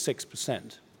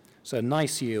 4.6%. So a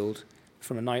nice yield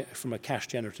from a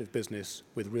cash-generative business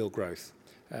with real growth,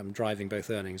 driving both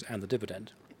earnings and the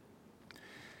dividend.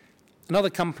 Another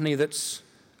company that's,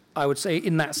 I would say,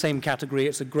 in that same category,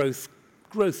 it's a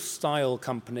growth-style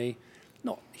company,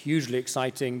 not hugely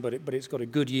exciting, but it's got a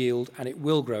good yield and it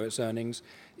will grow its earnings,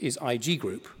 is IG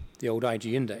Group, the old IG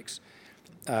index.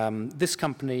 This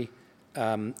company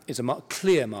is a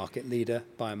clear market leader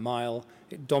by a mile.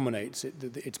 It dominates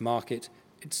its market.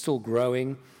 It's still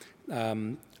growing.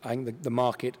 I think the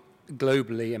market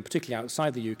globally, and particularly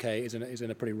outside the UK, is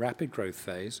in a pretty rapid growth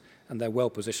phase, and they're well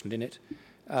positioned in it.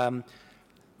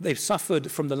 They've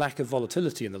suffered from the lack of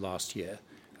volatility in the last year,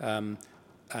 and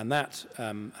that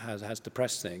has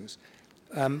depressed things.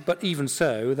 But even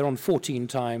so, they're on 14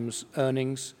 times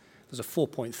earnings. There's a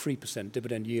 4.3%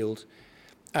 dividend yield.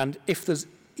 And if there's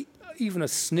even a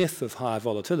sniff of higher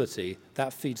volatility,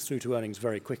 that feeds through to earnings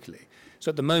very quickly. So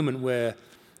at the moment where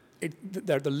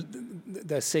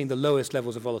they're seeing the lowest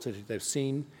levels of volatility they've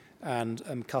seen,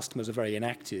 and customers are very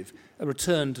inactive, a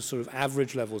return to sort of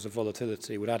average levels of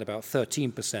volatility would add about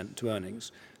 13% to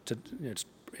earnings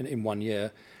in 1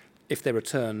 year. If they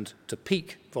returned to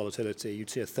peak volatility, you'd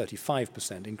see a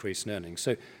 35% increase in earnings.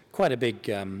 So quite a big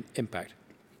impact.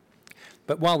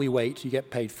 But while we wait, you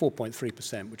get paid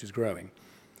 4.3%, which is growing.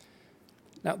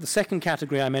 Now, the second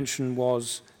category I mentioned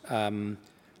was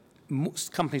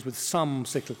companies with some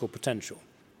cyclical potential,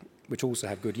 which also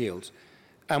have good yields.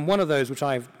 And one of those, which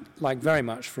I've liked very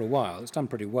much for a while, it's done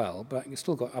pretty well, but it's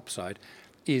still got upside,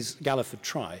 is Galliford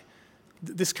Try.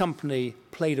 This company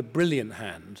played a brilliant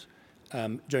hand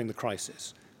during the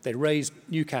crisis. They raised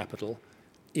new capital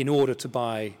in order to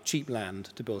buy cheap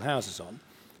land to build houses on.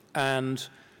 And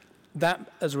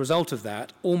that, as a result of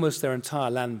that, almost their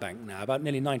entire land bank now, about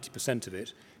nearly 90% of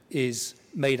it, is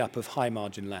made up of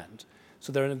high-margin land.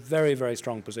 So they're in a very, very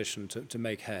strong position to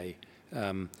make hay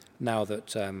now that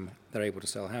they're able to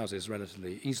sell houses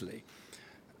relatively easily.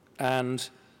 And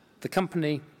the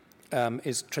company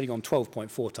is trading on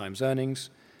 12.4 times earnings.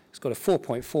 It's got a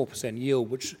 4.4% yield,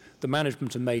 which the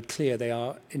management have made clear they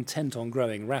are intent on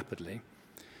growing rapidly.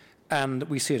 And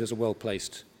we see it as a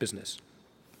well-placed business.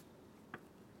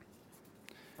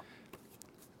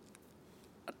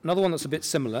 Another one that's a bit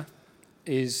similar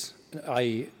has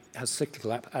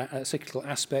cyclical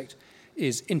aspect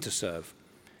is Interserve.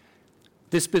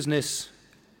 This business,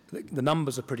 the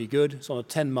numbers are pretty good. It's on a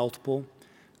 10 multiple.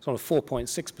 It's on a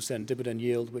 4.6% dividend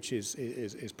yield, which is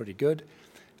pretty good.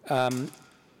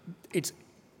 It's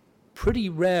pretty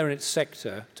rare in its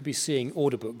sector to be seeing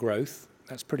order book growth.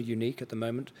 That's pretty unique at the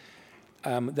moment.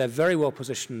 They're very well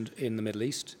positioned in the Middle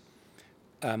East.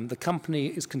 The company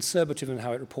is conservative in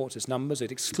how it reports its numbers.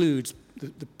 It excludes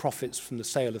the profits from the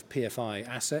sale of PFI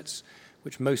assets,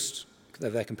 which most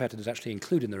of their competitors actually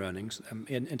include in their earnings.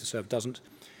 Interserve doesn't.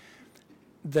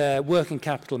 Their working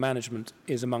capital management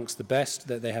is amongst the best.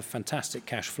 They have fantastic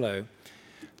cash flow.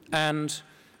 And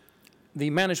the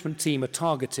management team are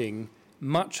targeting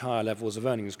much higher levels of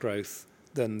earnings growth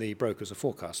than the brokers are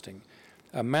forecasting.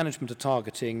 Management are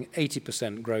targeting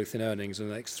 80% growth in earnings in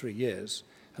the next 3 years,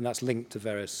 and that's linked to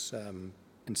various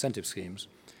incentive schemes,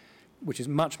 which is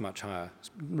much, much higher.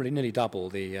 It's really nearly double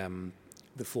the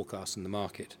forecast in the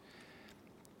market.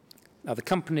 Now, the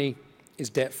company is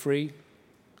debt-free.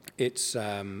 It's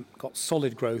got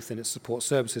solid growth in its support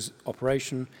services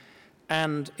operation,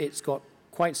 and it's got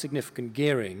quite significant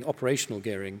gearing, operational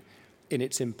gearing, in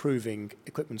its improving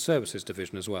equipment services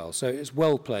division as well. So it's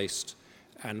well placed,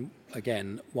 and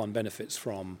again, one benefits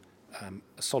from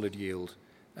a solid yield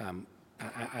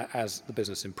as the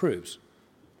business improves.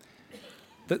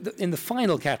 In the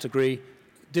final category,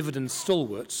 dividend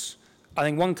stalwarts, I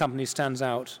think one company stands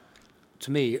out to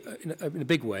me in a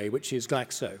big way, which is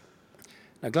Glaxo.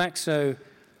 Now, Glaxo,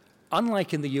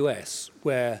 unlike in the US,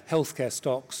 where healthcare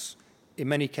stocks in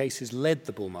many cases led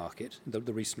the bull market,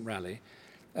 the recent rally,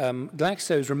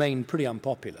 Glaxo has remained pretty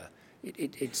unpopular.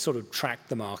 It sort of tracked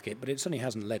the market, but it certainly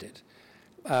hasn't led it.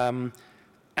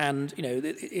 And, you know,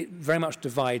 it very much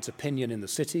divides opinion in the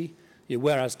city.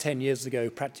 Whereas 10 years ago,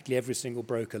 practically every single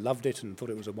broker loved it and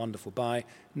thought it was a wonderful buy,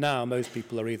 now most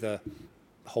people are either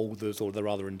holders or they're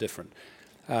rather indifferent.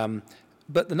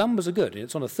 But the numbers are good.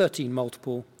 It's on a 13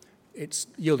 multiple. It's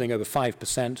yielding over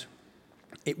 5%.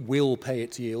 It will pay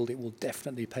its yield. It will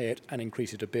definitely pay it and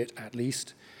increase it a bit at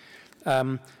least.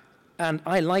 And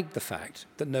I like the fact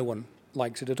that no one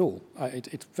likes it at all.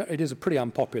 It is a pretty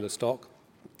unpopular stock.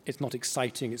 It's not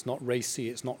exciting. It's not racy.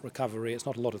 It's not recovery. It's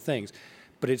not a lot of things.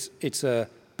 But it's a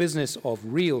business of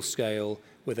real scale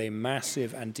with a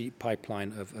massive and deep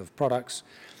pipeline of products.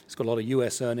 It's got a lot of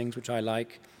US earnings, which I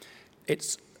like.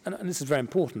 And this is very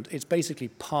important, it's basically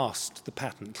past the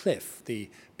patent cliff. The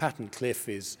patent cliff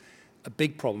is a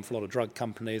big problem for a lot of drug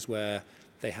companies where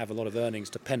they have a lot of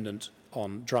earnings dependent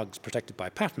on drugs protected by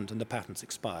patent, and the patents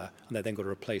expire, and they've then got to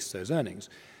replace those earnings.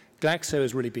 Glaxo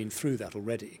has really been through that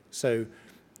already. So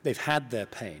they've had their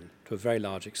pain to a very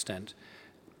large extent.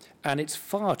 And it's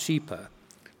far cheaper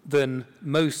than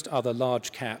most other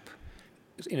large cap,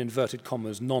 in inverted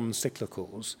commas,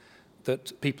 non-cyclicals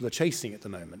that people are chasing at the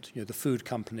moment. You know, the food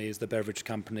companies, the beverage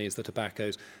companies, the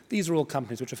tobaccos. These are all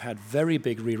companies which have had very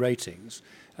big re-ratings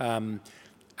and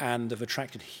have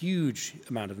attracted huge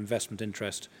amount of investment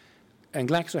interest. And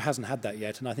Glaxo hasn't had that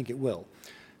yet, and I think it will.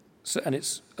 So, and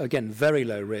it's, again, very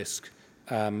low risk.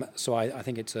 So I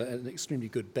think it's an extremely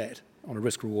good bet on a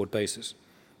risk-reward basis.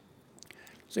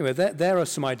 So anyway, there are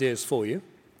some ideas for you,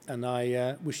 and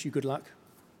I wish you good luck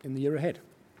in the year ahead.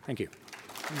 Thank you.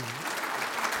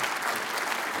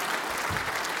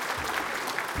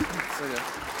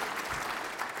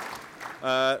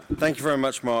 Thank you very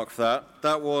much, Mark, for that.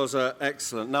 That was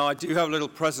excellent. Now, I do have a little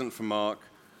present for Mark.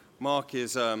 Mark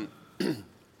is a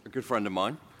good friend of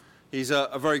mine. He's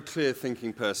a very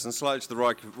clear-thinking person, slightly to the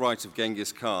right of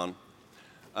Genghis Khan.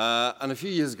 And a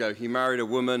few years ago, he married a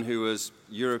woman who was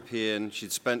European.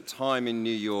 She'd spent time in New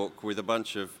York with a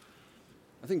bunch of,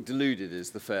 I think deluded is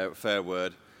the fair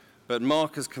word. But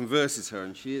Mark has converted her,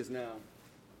 and she is now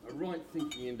a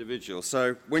right-thinking individual.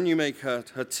 So when you make her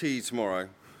tea tomorrow,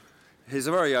 his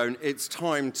very own "It's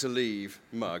Time to Leave"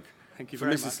 mug. Thank you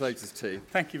very much. Mrs. Slater's tea.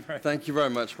 Thank you very much. Thank you very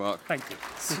much, Mark. Thank you.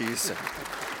 See you soon.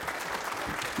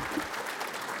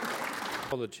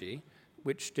 Apology,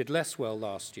 which did less well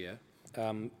last year.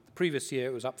 The previous year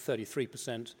it was up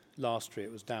 33%. Last year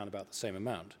it was down about the same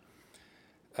amount.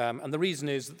 And the reason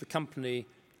is that the company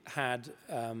had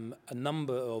a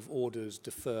number of orders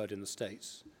deferred in the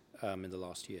States in the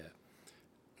last year.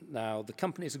 Now, the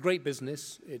company is a great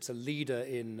business. It's a leader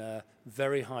in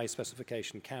very high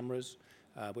specification cameras,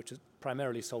 which is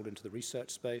primarily sold into the research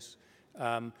space.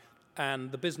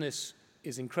 And the business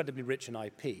is incredibly rich in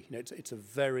IP. You know, it's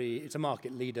a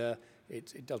market leader.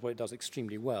 It does what it does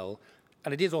extremely well.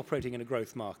 And it is operating in a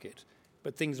growth market.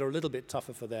 But things are a little bit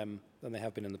tougher for them than they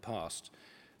have been in the past.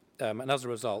 And as a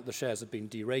result, the shares have been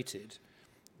derated.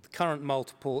 The current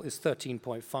multiple is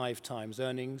 13.5 times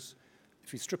earnings.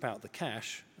 If you strip out the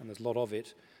cash, and there's a lot of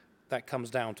it, that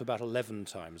comes down to about 11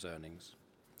 times earnings.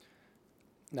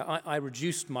 Now, I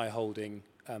reduced my holding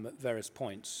at various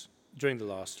points during the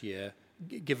last year,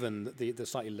 given the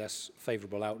slightly less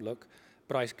favorable outlook,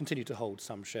 but I continue to hold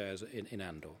some shares in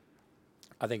Andor.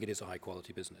 I think it is a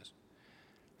high-quality business.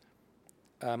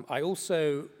 I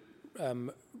also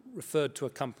referred to a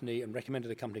company and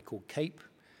recommended a company called Cape,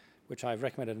 which I've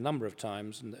recommended a number of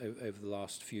times over the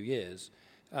last few years,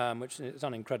 which has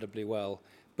done incredibly well.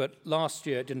 But last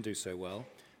year it didn't do so well.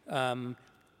 And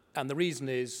the reason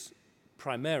is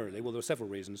primarily, well, there were several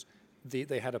reasons.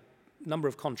 They had a number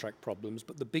of contract problems,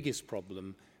 but the biggest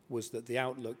problem was that the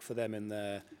outlook for them in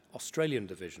their Australian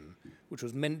division, which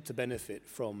was meant to benefit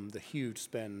from the huge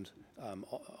spend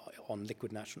on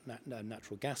liquid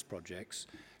natural gas projects,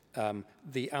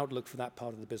 the outlook for that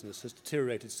part of the business has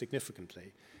deteriorated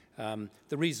significantly.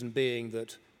 The reason being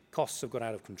that costs have got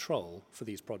out of control for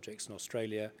these projects in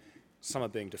Australia. Some are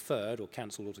being deferred or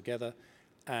cancelled altogether.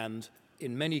 And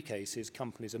in many cases,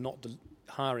 companies are not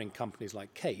hiring companies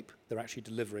like Cape. They're actually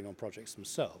delivering on projects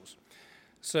themselves.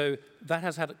 So that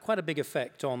has had quite a big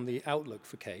effect on the outlook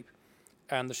for Cape.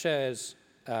 And the shares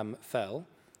fell.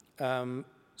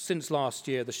 Since last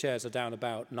year, the shares are down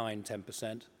about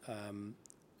 9–10%.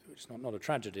 Which is not a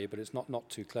tragedy, but it's not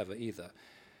too clever either.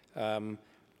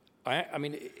 I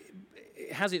mean,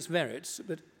 it has its merits,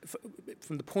 but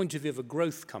from the point of view of a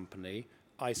growth company,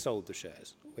 I sold the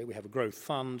shares. We have a growth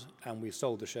fund, and we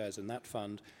sold the shares in that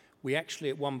fund. We actually,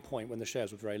 at one point, when the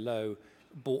shares were very low,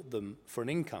 bought them for an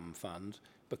income fund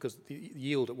because the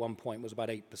yield at one point was about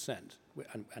 8%,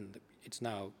 and it's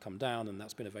now come down, and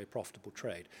that's been a very profitable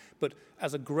trade. But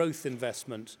as a growth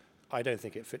investment, I don't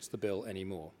think it fits the bill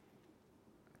anymore.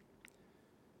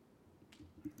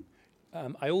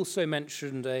 I also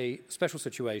mentioned a special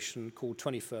situation called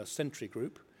 21st Century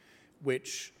Group,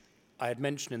 which I had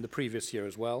mentioned in the previous year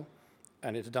as well,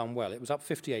 and it had done well. It was up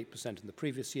 58% in the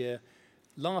previous year.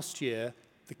 Last year,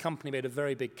 the company made a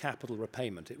very big capital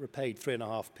repayment. It repaid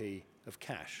 3.5p of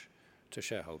cash to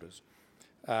shareholders.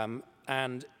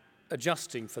 And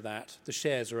adjusting for that, the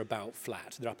shares are about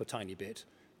flat. They're up a tiny bit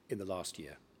in the last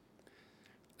year.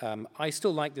 I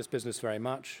still like this business very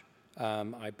much.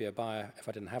 I'd be a buyer if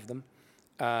I didn't have them.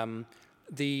 In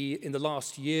the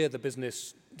last year, the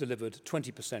business delivered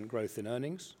 20% growth in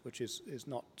earnings, which is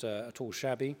not at all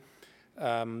shabby.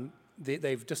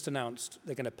 They've just announced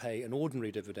they're going to pay an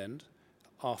ordinary dividend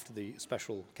after the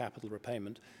special capital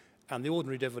repayment, and the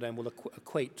ordinary dividend will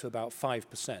equate to about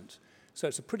 5%. So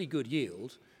it's a pretty good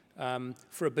yield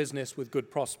for a business with good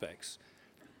prospects.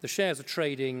 The shares are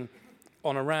trading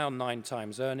on around 9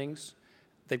 times earnings.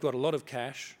 They've got a lot of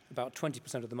cash. About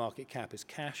 20% of the market cap is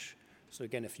cash. So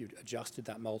again, if you adjusted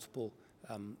that multiple,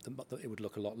 it would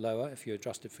look a lot lower if you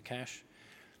adjusted for cash.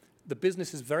 The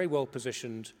business is very well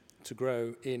positioned to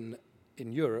grow in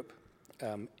Europe,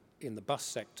 in the bus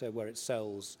sector, where it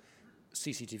sells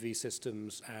CCTV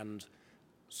systems and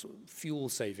sort of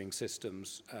fuel-saving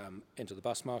systems into the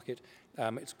bus market.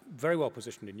 It's very well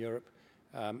positioned in Europe,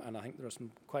 and I think there are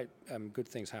some quite good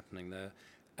things happening there.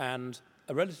 And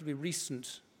a relatively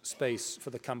recent space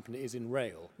for the company is in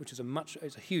rail, which is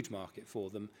it's a huge market for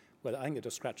them, where I think they're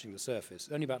just scratching the surface.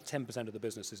 Only about 10% of the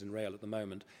business is in rail at the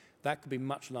moment. That could be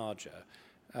much larger.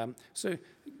 So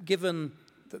given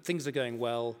that things are going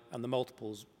well and the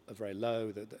multiples are very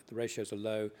low, the ratios are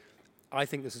low, I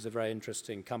think this is a very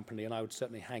interesting company, and I would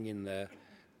certainly hang in there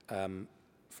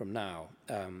from now.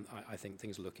 I think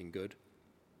things are looking good.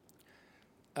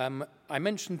 I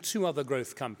mentioned 2 other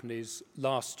growth companies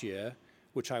last year,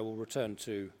 which I will return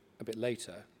to a bit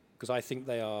later, because I think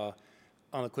they are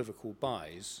unequivocal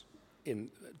buys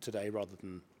today rather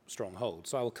than strong holds.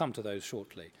 So I will come to those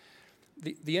shortly.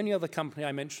 The only other company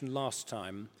I mentioned last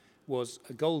time was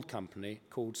a gold company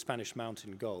called Spanish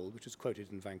Mountain Gold, which is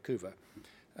quoted in Vancouver.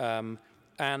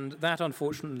 And that,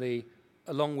 unfortunately,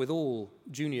 along with all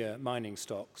junior mining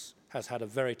stocks, has had a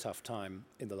very tough time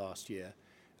in the last year.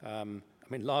 I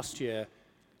mean, last year,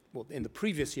 well, in the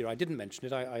previous year, I didn't mention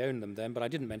it. I owned them then, but I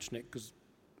didn't mention it because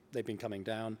they've been coming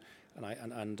down.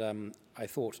 And I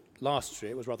thought last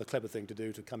year it was a rather clever thing to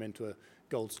do to come into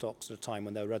gold stocks at a time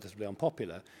when they were relatively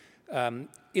unpopular.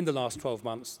 In the last 12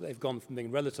 months, they've gone from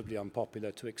being relatively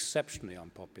unpopular to exceptionally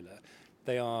unpopular.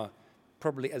 They are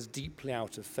probably as deeply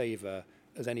out of favor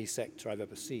as any sector I've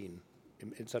ever seen,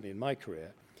 certainly in my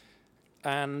career.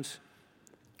 And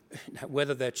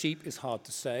whether they're cheap is hard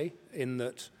to say, in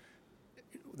that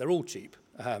they're all cheap.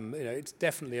 It's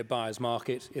definitely a buyer's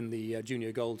market in the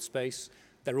junior gold space.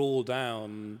 They're all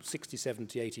down 60,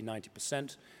 70, 80,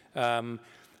 90%.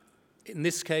 In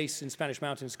this case, in Spanish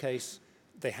Mountain's case,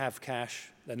 they have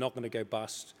cash. They're not going to go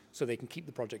bust, so they can keep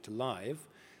the project alive,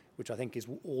 which I think is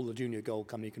all the junior gold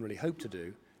company can really hope to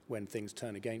do when things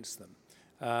turn against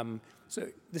them. So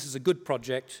this is a good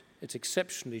project. It's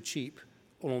exceptionally cheap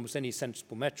on almost any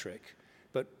sensible metric,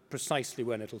 but precisely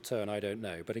when it'll turn, I don't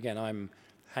know. But again, I'm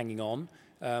hanging on.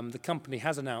 The company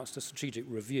has announced a strategic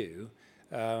review,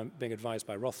 being advised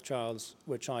by Rothschilds,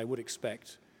 which I would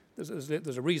expect,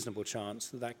 there's a reasonable chance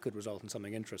that that could result in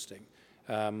something interesting.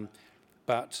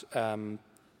 But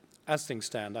as things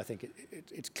stand, I think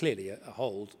it's clearly a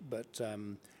hold, but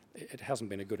it hasn't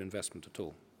been a good investment at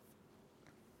all.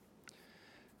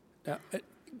 Now,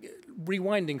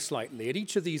 rewinding slightly, at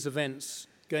each of these events,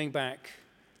 going back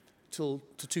to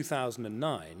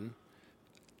 2009,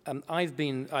 I've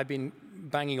been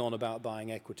banging on about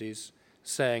buying equities,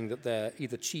 saying that they're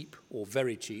either cheap or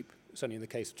very cheap. Certainly in the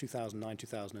case of 2009,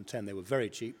 2010, they were very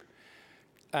cheap.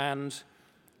 And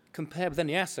compared with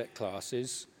any asset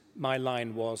classes, my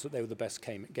line was that they were the best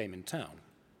game in town.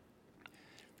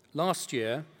 Last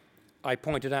year, I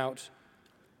pointed out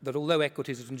that although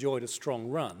equities had enjoyed a strong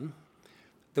run,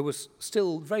 there was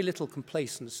still very little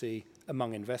complacency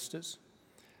among investors.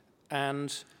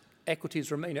 And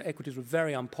equities were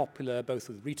very unpopular, both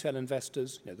with retail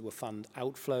investors. There were fund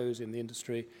outflows in the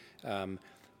industry.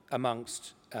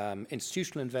 Amongst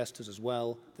institutional investors as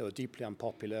well, they were deeply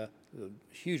unpopular. There were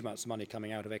huge amounts of money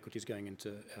coming out of equities going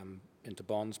into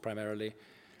bonds primarily.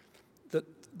 There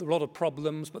were a lot of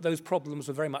problems, but those problems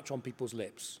were very much on people's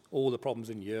lips. All the problems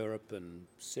in Europe and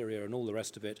Syria and all the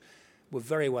rest of it were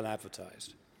very well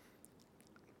advertised.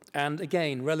 And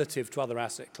again, relative to other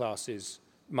asset classes,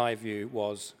 my view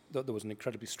was that there was an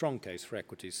incredibly strong case for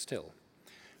equities still.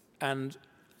 And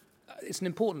it's an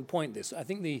important point, this. I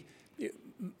think the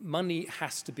money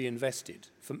has to be invested.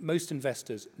 Most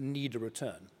investors need a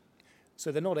return.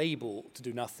 So they're not able to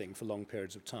do nothing for long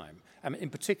periods of time. In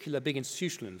particular, big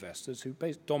institutional investors who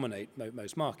dominate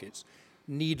most markets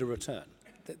need a return.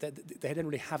 They don't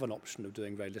really have an option of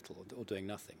doing very little or doing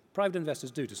nothing. Private investors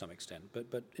do to some extent,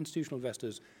 but institutional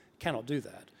investors cannot do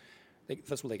that.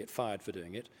 First of all, they get fired for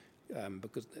doing it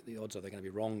because the odds are they're going to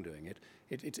be wrong doing it.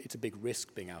 It's a big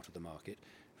risk being out of the market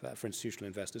for institutional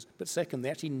investors. But second, they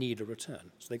actually need a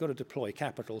return. So they've got to deploy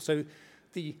capital. So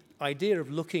the idea of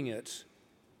looking at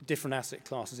different asset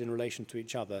classes in relation to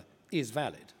each other is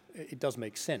valid. It does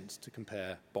make sense to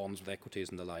compare bonds with equities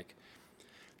and the like.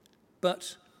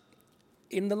 But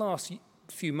in the last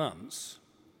few months,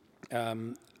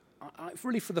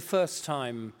 really for the first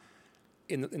time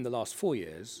in the last 4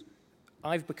 years,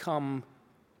 I've become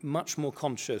much more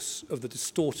conscious of the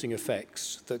distorting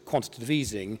effects that quantitative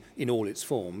easing, in all its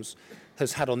forms,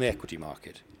 has had on the equity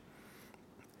market.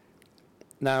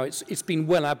 Now, it's been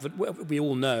we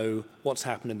all know what's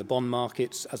happened in the bond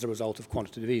markets as a result of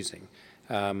quantitative easing,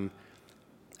 and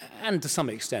to some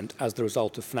extent as the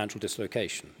result of financial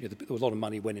dislocation. A lot of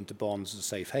money went into bonds as a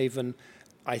safe haven.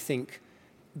 I think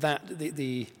that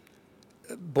the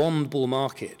bond bull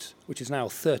market, which is now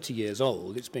 30 years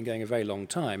old, it's been going a very long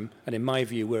time, and in my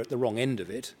view, we're at the wrong end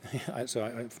of it.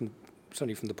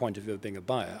 Certainly from the point of view of being a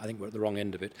buyer, I think we're at the wrong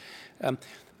end of it.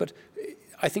 But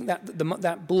I think that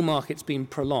that bull market's been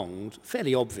prolonged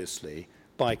fairly obviously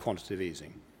by quantitative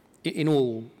easing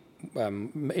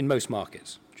in most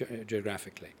markets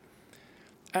geographically.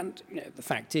 And the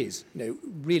fact is,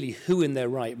 really, who in their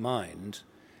right mind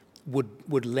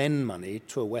would lend money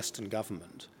to a Western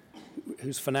government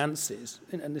whose finances,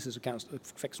 and this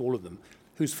affects all of them,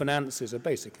 whose finances are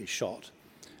basically shot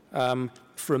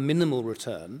for a minimal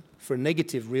return, for a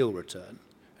negative real return,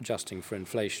 adjusting for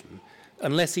inflation,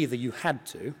 unless either you had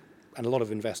to, and a lot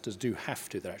of investors do have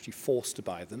to, they're actually forced to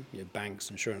buy them,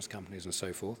 banks, insurance companies, and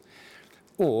so forth,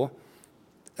 or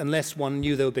unless one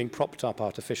knew they were being propped up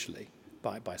artificially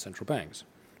by central banks.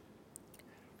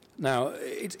 Now,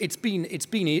 it's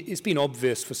been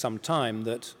obvious for some time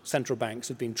that central banks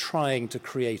have been trying to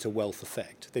create a wealth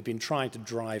effect. They've been trying to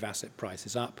drive asset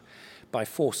prices up by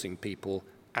forcing people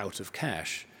out of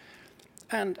cash,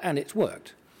 and it's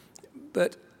worked.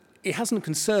 But it hasn't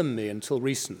concerned me until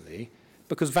recently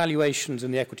because valuations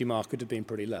in the equity market have been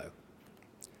pretty low.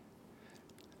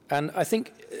 And I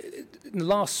think in the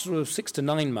last sort of 6 to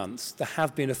 9 months, there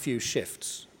have been a few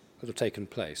shifts that have taken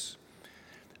place.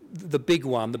 The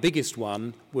biggest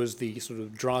one, was the sort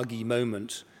of Draghi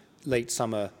moment late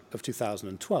summer of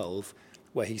 2012,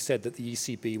 where he said that the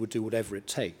ECB would do whatever it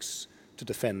takes to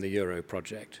defend the euro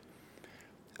project.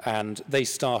 And they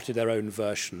started their own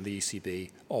version, the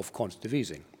ECB, of quantitative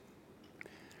easing.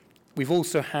 We've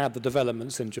also had the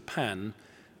developments in Japan,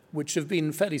 which have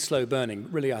been fairly slow burning.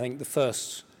 Really, I think the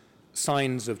first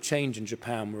signs of change in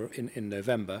Japan were in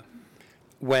November,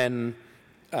 when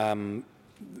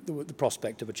the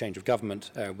prospect of a change of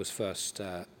government was first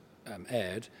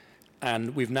aired,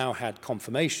 and we've now had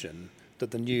confirmation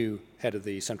that the new head of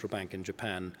the central bank in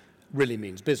Japan really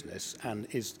means business and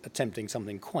is attempting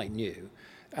something quite new,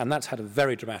 and that's had a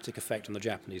very dramatic effect on the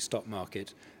Japanese stock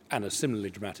market and a similarly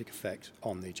dramatic effect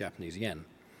on the Japanese yen.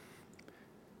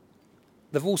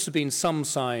 There have also been some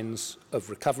signs of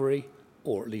recovery,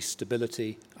 or at least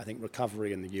stability. I think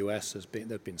recovery in the US there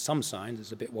have been some signs.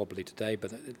 It's a bit wobbly today,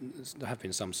 but there have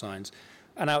been some signs.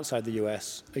 And outside the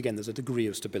US, again, there's a degree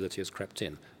of stability has crept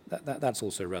in. That's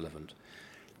also relevant.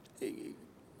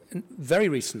 Very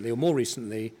recently, or more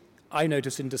recently, I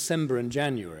noticed in December and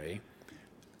January,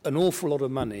 an awful lot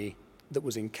of money that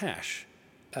was in cash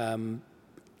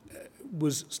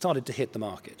started to hit the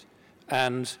market.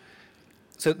 And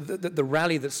so the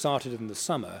rally that started in the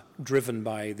summer, driven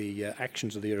by the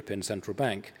actions of the European Central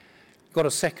Bank, got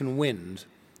a second wind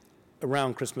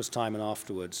around Christmas time and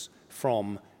afterwards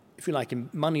from, if you like,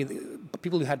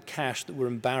 people who had cash that were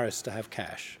embarrassed to have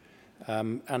cash.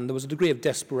 And there was a degree of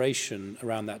desperation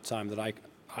around that time that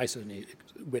I certainly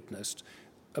witnessed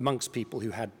amongst people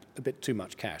who had a bit too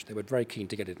much cash. They were very keen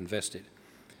to get it invested.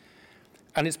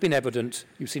 And it's been evident,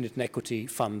 you've seen it in equity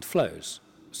fund flows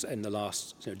in the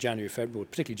last January, February,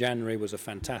 particularly January was a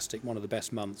fantastic, one of the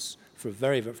best months for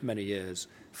very many years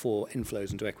for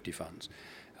inflows into equity funds.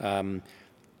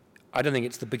 I don't think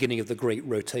it's the beginning of the great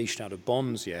rotation out of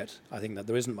bonds yet. I think that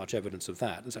there isn't much evidence of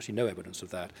that. There's actually no evidence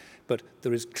of that. But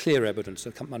there is clear evidence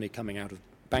of money coming out of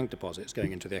bank deposits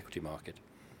going into the equity market.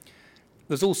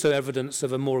 There's also evidence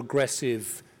of a more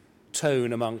aggressive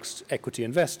tone amongst equity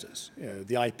investors.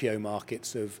 The IPO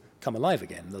markets have come alive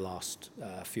again in the last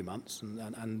few months,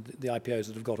 and the IPOs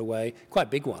that have got away, quite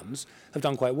big ones, have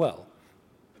done quite well.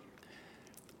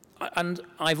 And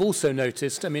I've also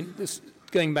noticed,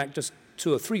 going back just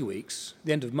 2 or 3 weeks,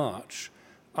 the end of March,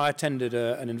 I attended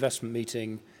an investment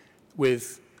meeting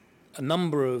with a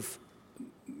number of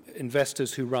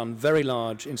investors who run very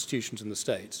large institutions in the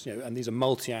States, and these are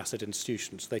multi-asset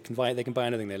institutions. They can buy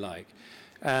anything they like.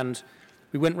 And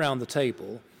we went round the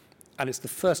table, and it's the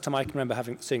first time I can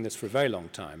remember seeing this for a very long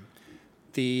time.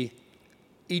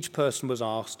 Each person was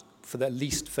asked for their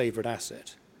least favorite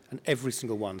asset, and every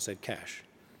single one said cash.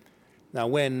 Now,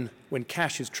 when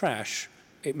cash is trash,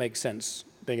 it makes sense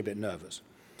being a bit nervous.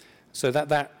 So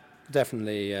that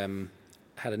definitely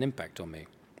had an impact on me.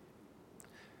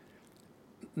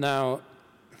 Now,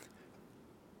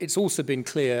 it's also been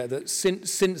clear that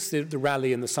since the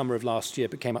rally in the summer of last year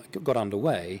got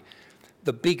underway,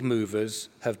 the big movers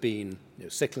have been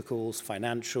cyclicals,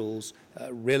 financials,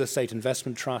 real estate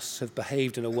investment trusts have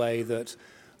behaved in a way that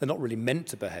they're not really meant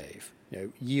to behave.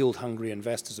 Yield-hungry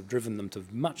investors have driven them to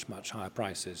much, much higher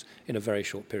prices in a very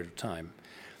short period of time.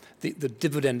 The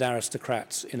dividend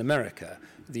aristocrats in America,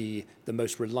 the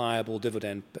most reliable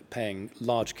dividend-paying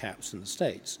large caps in the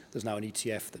States, there's now an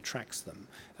ETF that tracks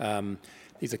them.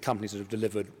 These are companies that have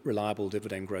delivered reliable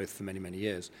dividend growth for many, many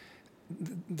years.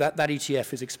 That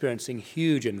ETF is experiencing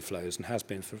huge inflows and has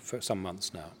been for some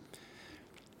months now.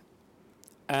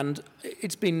 And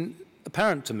it's been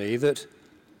apparent to me that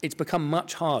it's become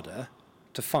much harder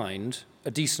to find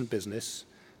a decent business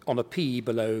on a P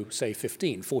below, say,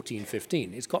 14,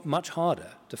 15. It's got much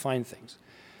harder to find things.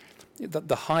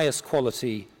 The highest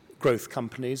quality growth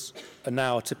companies are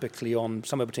now typically on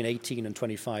somewhere between 18 and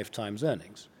 25 times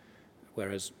earnings,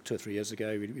 whereas 2 or 3 years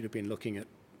ago, we'd have been looking at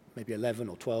maybe 11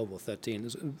 or 12 or 13.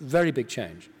 There's a very big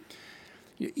change.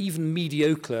 Even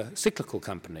mediocre cyclical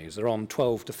companies are on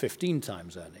 12 to 15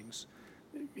 times earnings.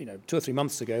 2 or 3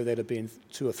 months ago, they'd have been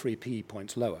 2 or 3 PE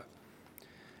points lower.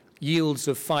 Yields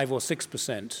of 5 or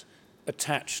 6%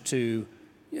 attached to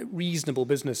reasonable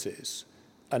businesses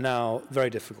are now very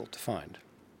difficult to find.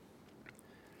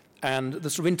 And the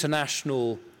sort of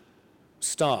international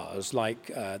stars like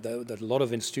that a lot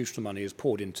of institutional money is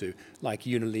poured into, like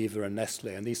Unilever and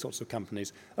Nestle and these sorts of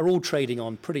companies, are all trading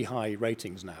on pretty high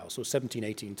ratings now, so 17,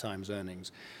 18 times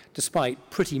earnings, despite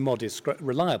pretty modest,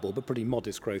 reliable, but pretty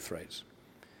modest growth rates.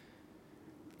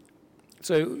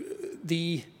 So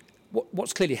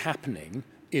what's clearly happening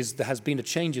is there has been a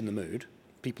change in the mood.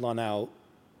 People are now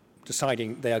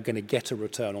deciding they are going to get a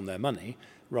return on their money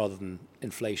rather than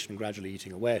inflation gradually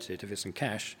eating away at it if it's in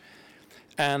cash.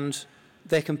 And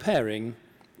they're comparing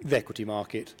the equity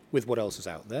market with what else is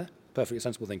out there. Perfectly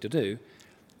sensible thing to do.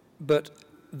 But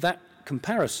that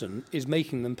comparison is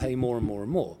making them pay more and more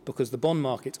and more because the bond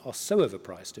markets are so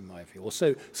overpriced, in my view, or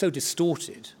so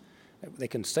distorted. They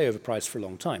can stay overpriced for a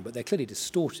long time, but they're clearly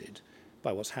distorted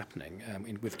by what's happening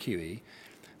with QE,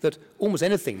 that almost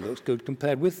anything looks good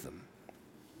compared with them.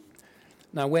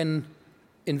 Now, when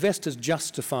investors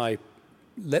justify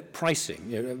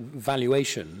pricing,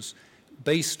 valuations,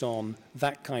 based on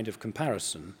that kind of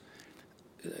comparison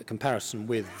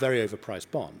with very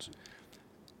overpriced bonds,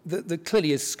 there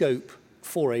clearly is scope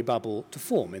for a bubble to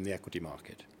form in the equity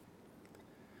market.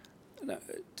 Now,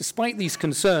 despite these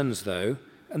concerns, though,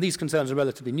 and these concerns are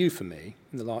relatively new for me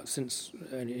in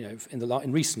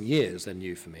recent years they're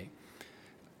new for me.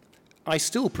 I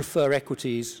still prefer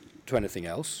equities to anything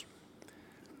else.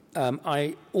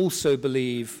 I also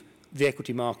believe the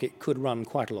equity market could run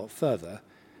quite a lot further.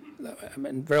 I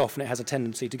mean, very often it has a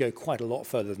tendency to go quite a lot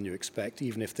further than you expect,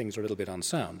 even if things are a little bit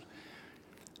unsound.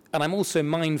 And I'm also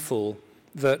mindful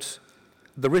that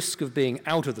the risk of being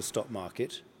out of the stock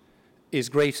market is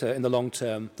greater in the long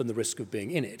term than the risk of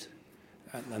being in it.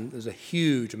 And there's a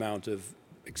huge amount of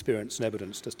experience and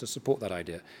evidence just to support that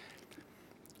idea.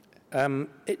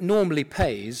 It normally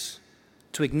pays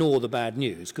to ignore the bad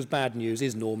news, because bad news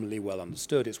is normally well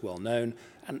understood, it's well known,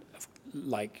 and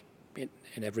like in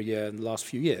every year in the last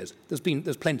few years, there's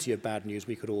plenty of bad news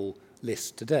we could all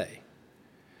list today.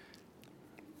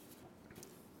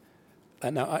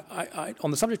 And now,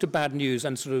 on the subject of bad news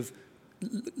and sort of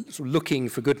looking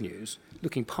for good news,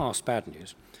 looking past bad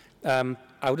news,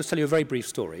 I will just tell you a very brief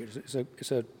story.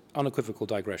 It's an unequivocal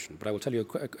digression, but I will tell you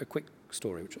a quick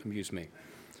story which amused me.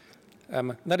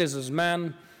 That is, there's a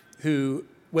man who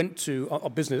went on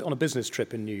a business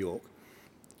trip in New York,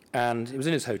 and he was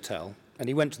in his hotel, and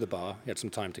he went to the bar. He had some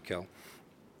time to kill,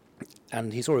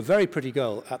 and he saw a very pretty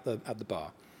girl at the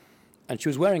bar, and she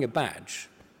was wearing a badge,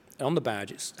 and on the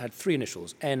badge it had 3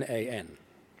 initials, N-A-N,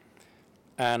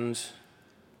 and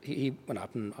he went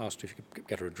up and asked her if he could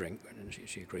get her a drink, and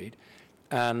she agreed.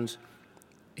 And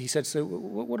he said, so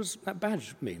what does that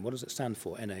badge mean? What does it stand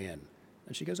for, N-A-N?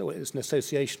 And she goes, oh, it's an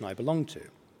association I belong to.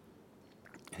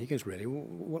 And he goes, really?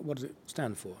 What does it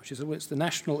stand for? She said, well, it's the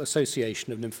National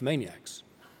Association of Nymphomaniacs.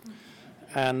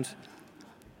 And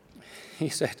he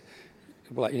said,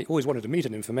 well, he always wanted to meet a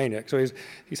nymphomaniac. So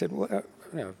he said, well,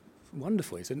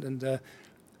 wonderful. He said, and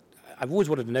I've always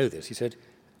wanted to know this. He said,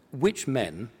 which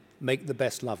men make the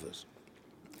best lovers?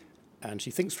 And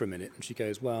she thinks for a minute, and she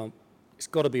goes, well, it's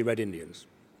got to be Red Indians.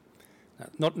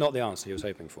 Not the answer he was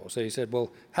hoping for. So he said,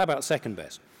 well, how about second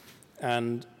best?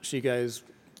 And she goes,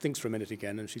 thinks for a minute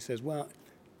again, and she says, well,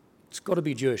 it's got to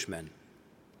be Jewish men.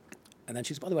 And then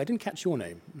she says, by the way, I didn't catch your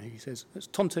name. And he says, it's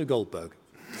Tonto Goldberg.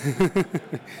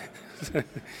 It's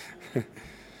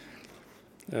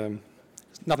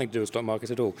nothing to do with stock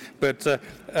markets at all. But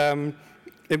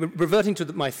reverting to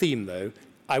my theme, though,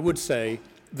 I would say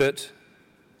that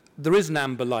there is an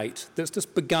amber light that's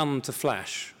just begun to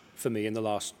flash for me in the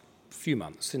last few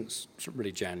months, since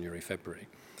really January, February.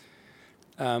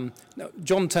 Now,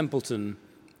 John Templeton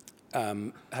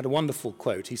had a wonderful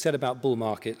quote. He said about bull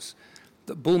markets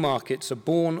that bull markets are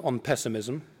born on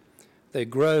pessimism, they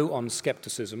grow on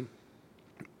skepticism,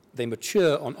 they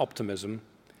mature on optimism,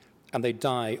 and they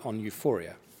die on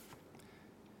euphoria.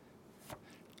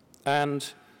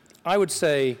 And I would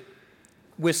say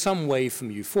we're some way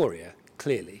from euphoria,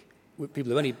 clearly.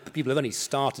 People have only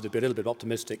started to be a little bit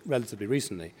optimistic relatively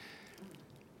recently.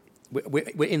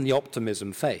 We're in the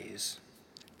optimism phase.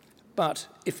 But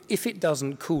if it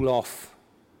doesn't cool off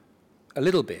a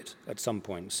little bit at some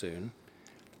point soon,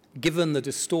 given the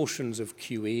distortions of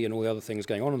QE and all the other things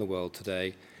going on in the world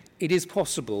today, it is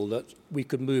possible that we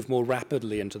could move more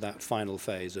rapidly into that final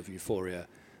phase of euphoria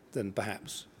than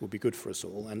perhaps would be good for us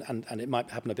all. And it might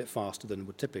happen a bit faster than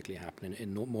would typically happen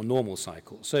in more normal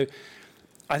cycles. So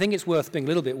I think it's worth being a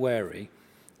little bit wary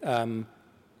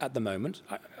at the moment.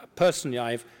 Personally,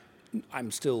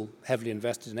 I'm still heavily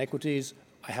invested in equities.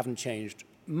 I haven't changed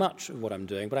much of what I'm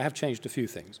doing, but I have changed a few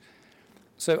things.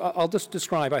 So I'll just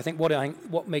describe, I think,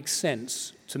 what makes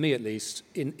sense, to me at least,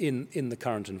 in the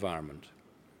current environment.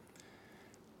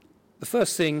 The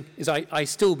first thing is I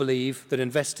still believe that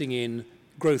investing in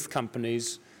growth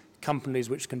companies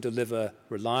which can deliver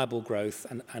reliable growth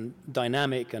and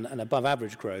dynamic and above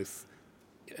average growth,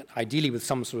 ideally with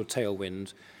some sort of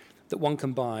tailwind, that one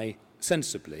can buy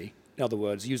sensibly. In other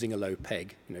words, using a low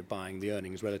peg, buying the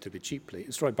earnings relatively cheaply,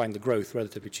 buying the growth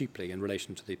relatively cheaply in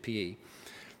relation to the PE,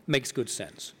 makes good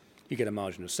sense. You get a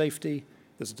margin of safety,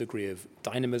 there's a degree of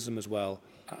dynamism as well,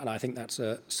 and I think that's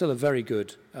still a very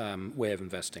good way of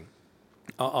investing.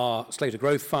 Our Slater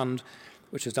Growth Fund,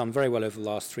 which has done very well over the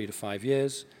last 3 to 5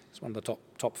 years, it's one of the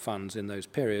top funds in those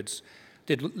periods,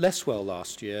 did less well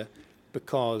last year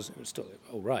because, it was still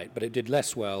all right, but it did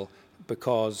less well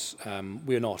because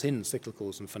we're not in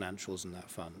cyclicals and financials in that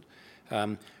fund.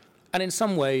 And in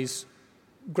some ways,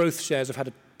 growth shares have had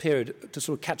a period to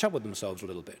sort of catch up with themselves a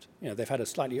little bit. They've had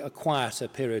a quieter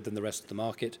period than the rest of the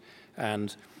market,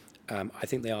 and I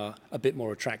think they are a bit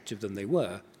more attractive than they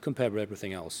were compared with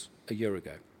everything else a year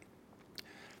ago.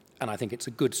 And I think it's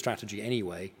a good strategy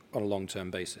anyway on a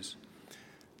long-term basis.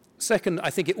 Second, I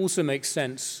think it also makes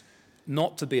sense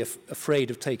not to be afraid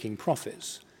of taking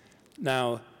profits.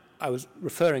 Now, I was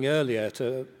referring earlier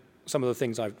to some of the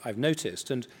things I've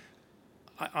noticed. And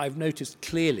I've noticed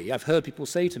clearly, I've heard people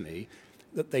say to me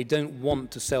that they don't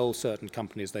want to sell certain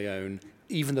companies they own,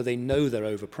 even though they know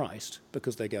they're overpriced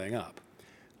because they're going up.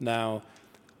 Now,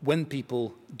 when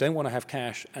people don't want to have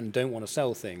cash and don't want to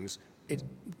sell things,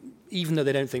 even though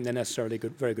they don't think they're necessarily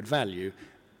very good value,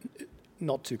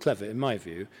 not too clever in my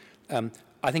view,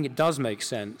 I think it does make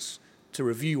sense to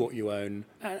review what you own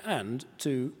and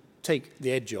to take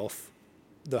the edge off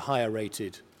the higher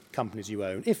rated companies you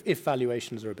own if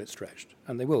valuations are a bit stretched,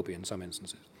 and they will be in some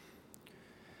instances.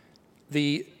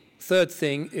 The third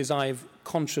thing is I've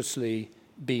consciously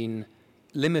been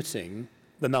limiting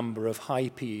the number of high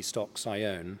PE stocks I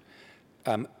own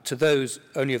to those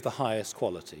only of the highest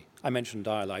quality. I mentioned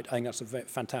Dialight. I think that's a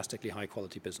fantastically high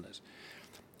quality business.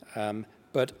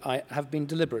 But I have been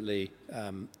deliberately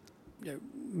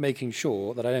making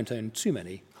sure that I don't own too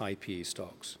many high PE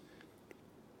stocks.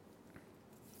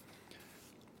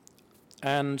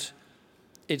 And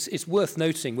it's worth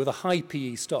noting with a high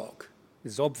PE stock,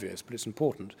 this is obvious, but it's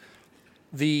important,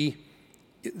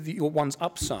 one's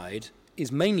upside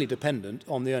is mainly dependent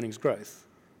on the earnings growth.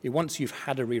 Once you've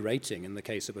had a re-rating, in the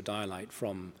case of a Dialight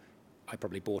from, I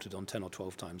probably bought it on 10 or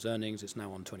 12 times earnings, it's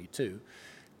now on 22,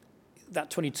 that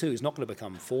 22 is not going to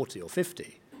become 40 or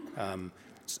 50.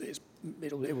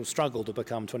 It will struggle to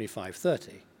become 25,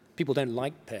 30. People don't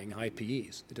like paying high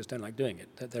PEs. They just don't like doing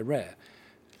it. They're rare.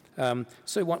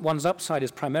 So one's upside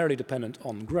is primarily dependent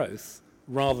on growth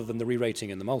rather than the re-rating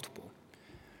in the multiple.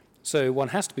 So one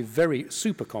has to be very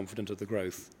super confident of the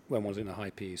growth when one's in a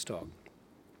high PE stock.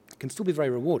 It can still be very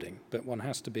rewarding, but one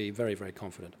has to be very, very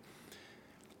confident.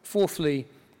 Fourthly,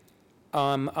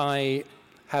 I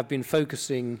have been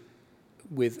focusing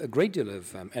with a great deal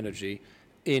of energy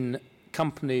in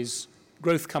companies,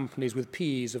 growth companies with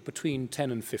PEs of between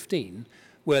 10 and 15,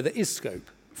 where there is scope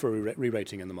for a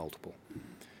re-rating in the multiple.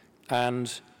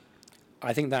 And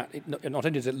I think that not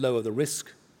only does it lower the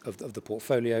risk of the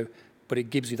portfolio, but it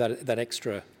gives you that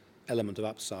extra element of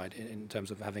upside in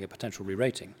terms of having a potential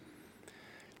re-rating.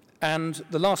 And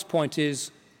the last point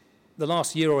is, the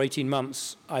last year or 18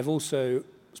 months, I've also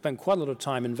spent quite a lot of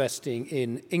time investing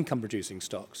in income-producing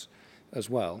stocks as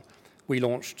well. We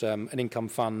launched an income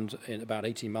fund about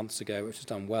 18 months ago, which has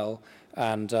done well,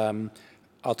 and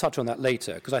I'll touch on that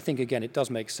later, because I think, again, it does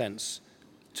make sense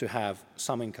to have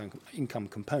some income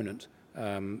component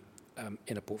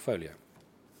in a portfolio.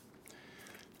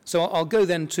 So I'll go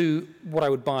then to what I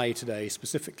would buy today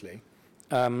specifically.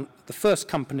 The first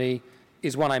company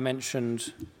is one I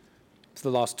mentioned for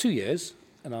the last 2 years,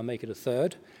 and I'll make it a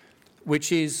third,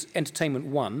 which is Entertainment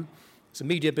One. It's a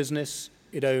media business.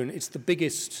 It's the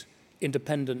biggest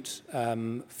independent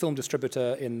film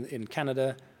distributor in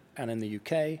Canada and in the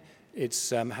UK. It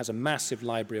has a massive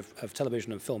library of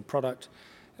television and film product.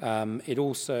 It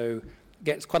also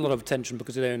gets quite a lot of attention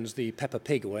because it owns the Peppa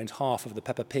Pig, or owns half of the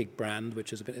Peppa Pig brand,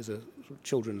 which is a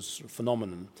children's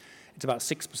phenomenon. It's about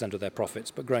 6% of their profits,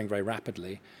 but growing very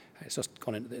rapidly. It's just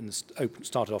gone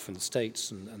started off in the States,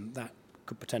 and that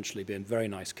could potentially be a very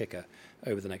nice kicker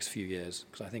over the next few years,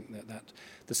 because I think that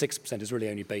the 6% is really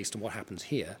only based on what happens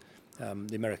here.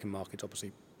 The American market's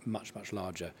obviously much, much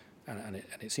larger, and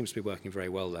it seems to be working very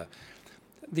well there.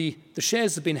 The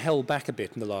shares have been held back a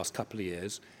bit in the last couple of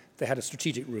years. They had a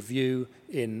strategic review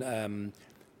in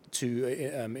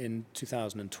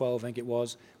 2012, I think it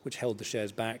was, which held the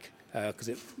shares back because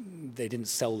they didn't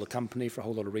sell the company for a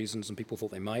whole lot of reasons, and people thought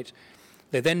they might.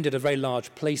 They then did a very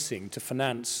large placing to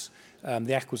finance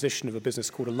the acquisition of a business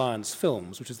called Alliance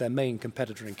Films, which is their main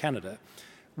competitor in Canada,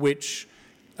 which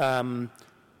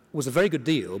was a very good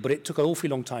deal, but it took an awfully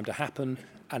long time to happen,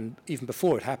 and even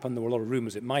before it happened, there were a lot of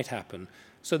rumors it might happen.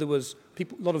 So there was a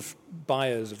lot of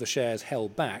buyers of the shares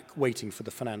held back, waiting for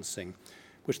the financing,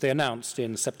 which they announced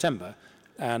in September,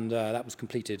 and that was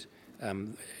completed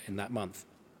in that month.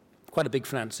 Quite a big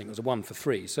financing. It was a 1 for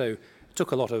 3, so it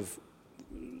took a lot of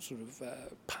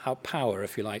power,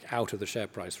 if you like, out of the share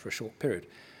price for a short period.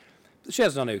 The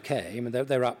shares are done okay. I mean,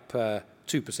 they're up 2%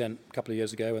 a couple of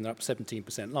years ago, and they're up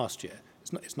 17% last year.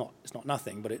 It's not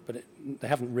nothing, but they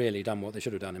haven't really done what they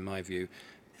should have done, in my view,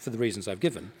 for the reasons I've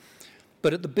given.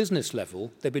 But at the business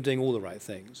level, they've been doing all the right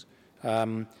things.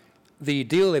 The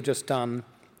deal they've just done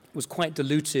was quite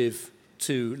dilutive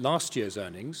to last year's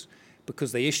earnings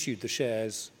because they issued the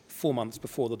shares 4 months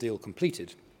before the deal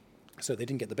completed. So they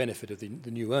didn't get the benefit of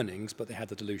the new earnings, but they had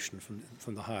the dilution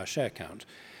from the higher share count.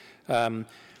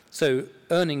 So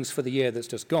earnings for the year that's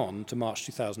just gone to March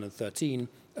 2013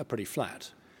 are pretty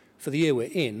flat. For the year we're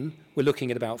in, we're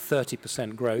looking at about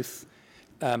 30% growth,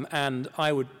 and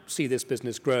I would see this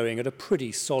business growing at a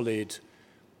pretty solid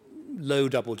low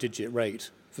double-digit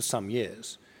rate for some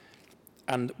years.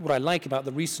 And what I like about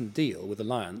the recent deal with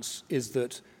Alliance is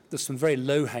that there's some very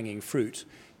low-hanging fruit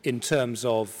in terms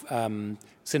of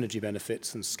synergy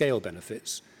benefits and scale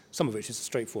benefits, some of which is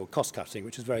straightforward cost-cutting,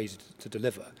 which is very easy to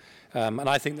deliver. And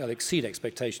I think they'll exceed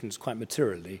expectations quite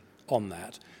materially on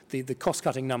that. The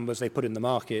cost-cutting numbers they put in the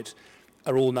market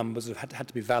are all numbers that have had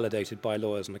to be validated by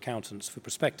lawyers and accountants for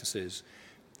prospectuses.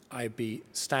 I'd be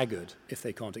staggered if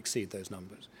they can't exceed those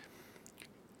numbers.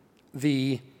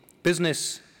 The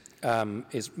business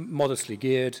is modestly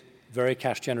geared, very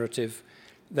cash generative.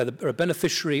 They're a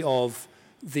beneficiary of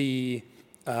the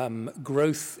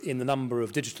growth in the number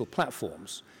of digital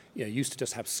platforms. You used to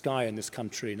just have Sky in this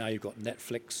country, now you've got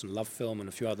Netflix and LoveFilm and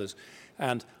a few others,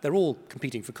 and they're all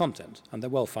competing for content, and they're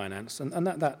well financed, and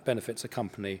that benefits a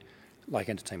company like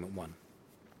Entertainment One.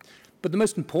 But the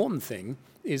most important thing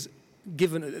is,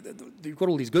 given you've got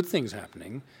all these good things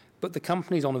happening, but the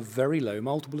company's on a very low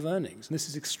multiple of earnings, and this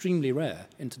is extremely rare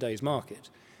in today's market.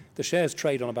 The shares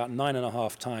trade on about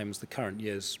 9.5 times the current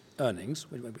year's earnings.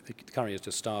 The current year's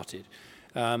just started,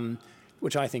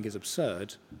 which I think is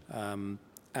absurd,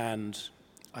 and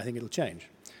I think it'll change.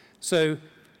 So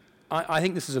I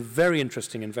think this is a very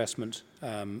interesting investment,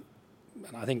 and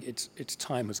I think its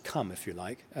time has come, if you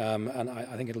like, and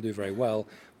I think it'll do very well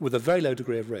with a very low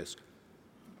degree of risk.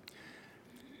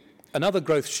 Another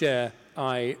growth share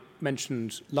I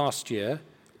mentioned last year,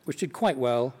 which did quite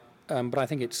well, but I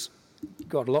think it's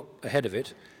got a lot ahead of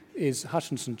it, is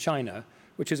Hutchinson China,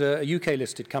 which is a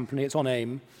UK-listed company. It's on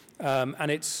AIM,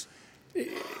 and it's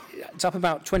up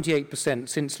about 28%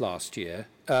 since last year.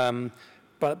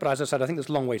 But as I said, I think there's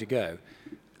a long way to go.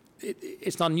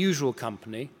 It's an unusual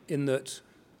company in that,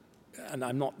 and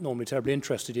I'm not normally terribly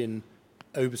interested in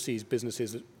overseas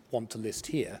businesses that want to list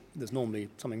here. There's normally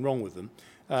something wrong with them.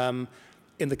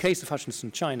 In the case of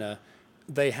Hutchinson China,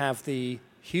 they have the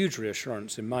huge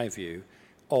reassurance, in my view,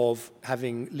 of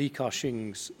having Li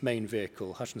Ka-shing's main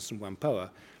vehicle, Hutchinson Whampoa,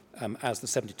 as the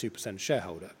 72%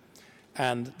 shareholder.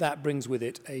 And that brings with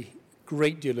it a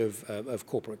great deal of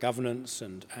corporate governance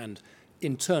and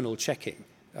internal checking.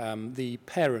 The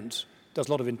parent does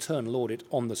a lot of internal audit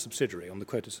on the subsidiary, on the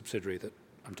quoted subsidiary that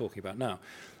I'm talking about now,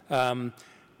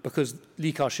 because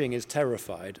Li Ka-shing is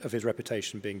terrified of his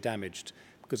reputation being damaged,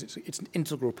 because it's an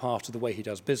integral part of the way he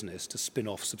does business to spin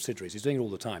off subsidiaries. He's doing it all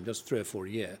the time, does 3 or 4 a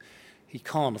year. He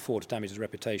can't afford to damage his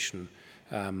reputation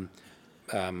owing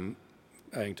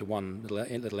to one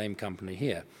little AIM company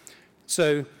here.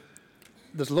 So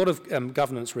there's a lot of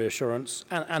governance reassurance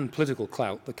and political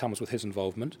clout that comes with his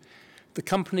involvement. The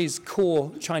company's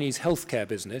core Chinese healthcare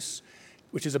business,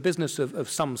 which is a business of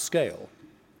some scale,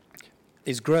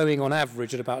 is growing on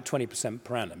average at about 20%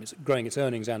 per annum. It's growing its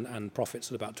earnings and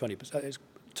profits at about 20%, its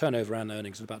turnover and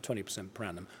earnings at about 20% per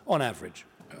annum, on average,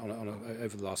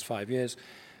 over the last 5 years.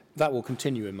 That will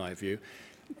continue, in my view.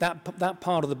 That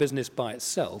part of the business by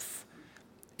itself,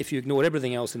 if you ignored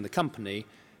everything else in the company,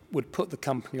 would put the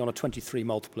company on a 23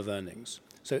 multiple of earnings.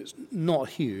 So it's not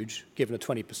huge, given a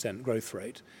 20% growth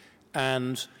rate.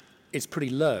 And it's pretty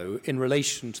low in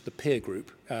relation to the peer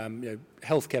group.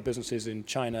 Healthcare businesses in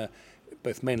China,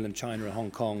 both mainland China and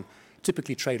Hong Kong,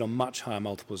 typically trade on much higher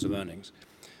multiples of earnings.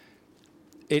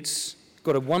 It's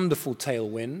got a wonderful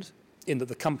tailwind in that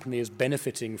the company is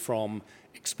benefiting from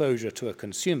exposure to a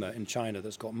consumer in China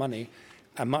that's got money,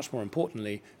 and much more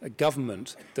importantly, a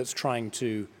government that's trying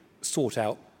to sort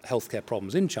out healthcare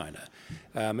problems in China.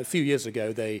 A few years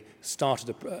ago, they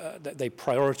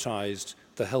prioritized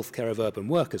the healthcare of urban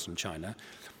workers in China,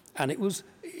 and it was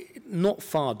not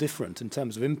far different in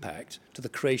terms of impact to the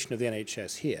creation of the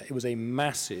NHS here. It was a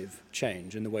massive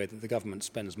change in the way that the government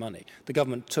spends money. The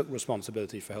government took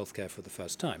responsibility for healthcare for the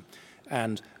first time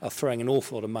and are throwing an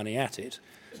awful lot of money at it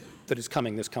that is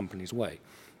coming this company's way.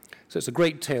 So it's a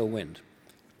great tailwind.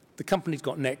 The company's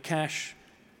got net cash.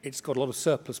 It's got a lot of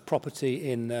surplus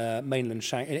property in mainland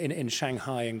in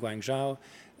Shanghai and Guangzhou,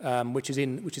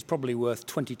 which is probably worth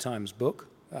 20 times book,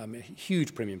 a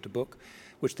huge premium to book,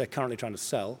 which they're currently trying to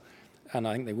sell, and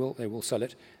I think they will sell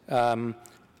it. But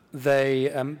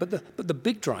the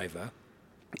big driver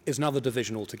is another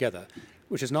division altogether,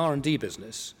 which is an R&D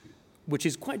business, which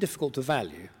is quite difficult to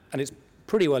value, and it's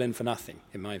pretty well in for nothing,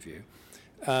 in my view.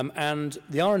 And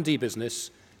the R&D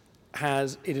business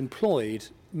it employed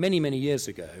many, many years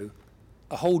ago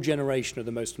a whole generation of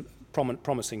the most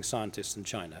promising scientists in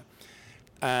China.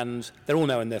 And they're all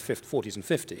now in their 40s and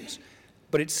 50s.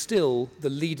 But it's still the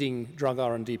leading drug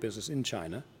R&D business in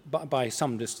China by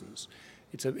some distance.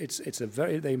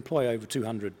 They employ over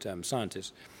 200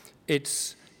 scientists.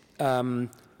 It's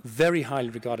very highly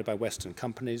regarded by Western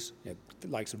companies. The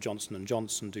likes of Johnson &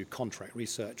 Johnson do contract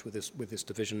research with this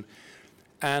division.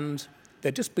 And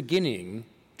they're just beginning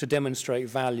to demonstrate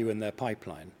value in their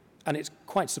pipeline, and it's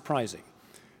quite surprising.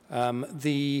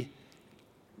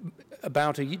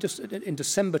 Just in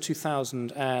December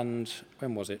 2000 and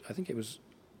when was it? I think it was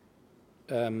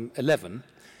 11.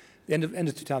 The end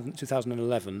of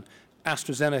 2011,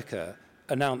 AstraZeneca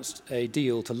announced a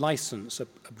deal to license a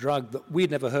drug that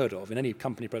we'd never heard of in any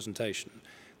company presentation.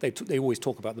 They always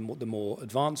talk about the more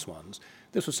advanced ones.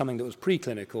 This was something that was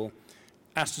preclinical.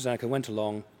 AstraZeneca went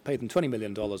along, paid them $20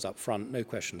 million up front, no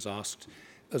questions asked,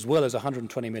 as well as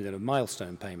 $120 million of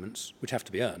milestone payments, which have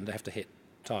to be earned. They have to hit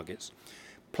targets,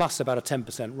 plus about a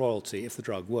 10% royalty if the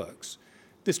drug works.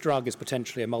 This drug is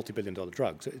potentially a multi-billion-dollar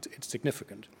drug, so it's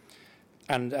significant.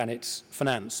 And it's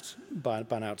financed by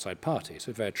an outside party,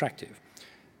 so very attractive.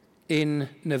 In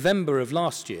November of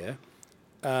last year,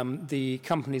 the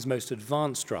company's most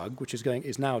advanced drug, which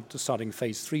is now starting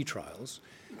phase 3 trials,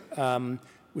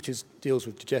 which deals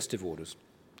with digestive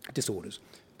disorders.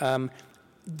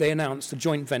 They announced a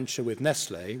joint venture with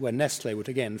Nestlé, where Nestlé would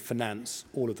again finance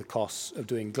all of the costs of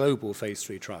doing global phase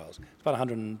 3 trials. It's about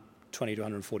 $120 to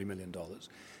 $140 million.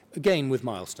 Again, with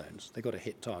milestones. They've got to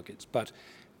hit targets. But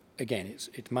again,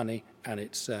 it's money, and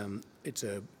it's a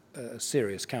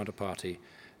serious counterparty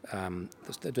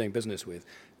that they're doing business with.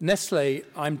 Nestlé,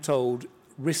 I'm told,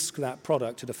 risk that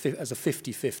product as a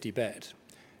 50-50 bet.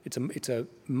 It's a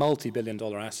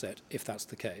multi-billion-dollar asset if that's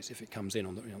the case, if it comes in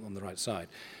on the right side.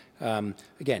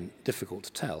 Again, difficult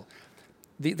to tell.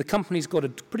 The company's got a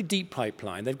pretty deep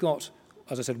pipeline. They've got,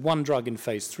 as I said, 1 drug in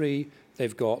phase 3.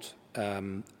 They've got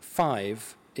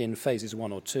 5 in phases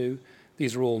 1 or 2.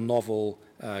 These are all novel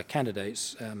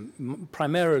candidates,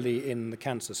 primarily in the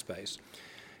cancer space.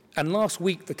 And last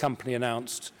week, the company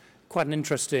announced quite an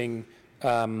interesting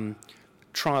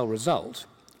trial result,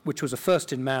 which was a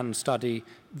first-in-man study,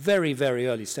 very, very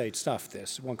early-stage stuff,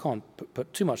 this. One can't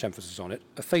put too much emphasis on it.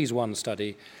 A phase 1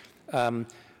 study,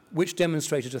 which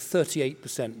demonstrated a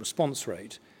 38% response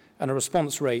rate. And a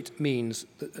response rate means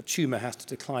that a tumor has to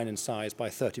decline in size by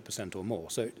 30% or more.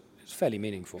 So it's fairly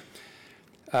meaningful.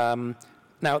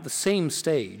 Now, at the same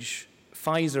stage,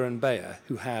 Pfizer and Bayer,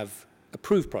 who have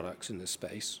approved products in this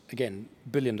space, again,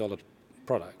 billion-dollar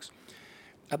products,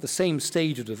 at the same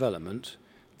stage of development,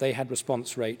 they had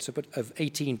response rates of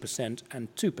 18%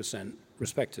 and 2%,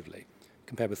 respectively,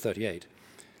 compared with 38%.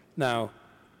 Now,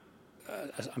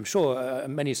 I'm sure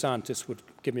many scientists would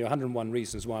give me 101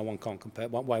 reasons why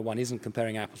one isn't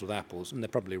comparing apples with apples, and they're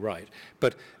probably right.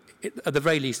 But at the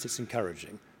very least, it's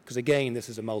encouraging, because again, this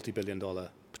is a multi-billion-dollar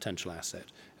potential asset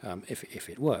if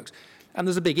it works. And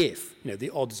there's a big if. The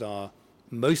odds are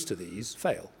most of these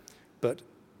fail, but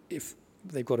if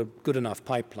they've got a good enough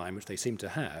pipeline, which they seem to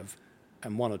have,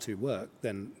 and 1 or 2 work,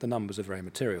 then the numbers are very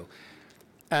material.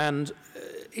 And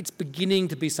it's beginning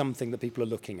to be something that people are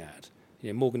looking at.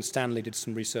 Morgan Stanley did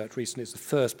some research recently. It's the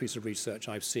first piece of research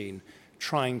I've seen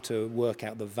trying to work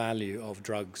out the value of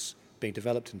drugs being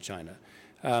developed in China.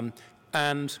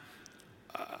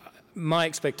 My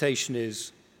expectation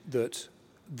is that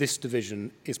this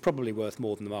division is probably worth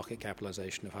more than the market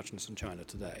capitalization of Hutchinson China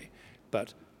today.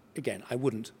 But again, I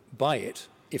wouldn't buy it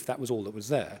if that was all that was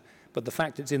there. But the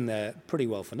fact it's in there pretty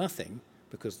well for nothing,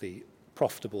 because the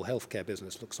profitable healthcare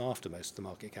business looks after most of the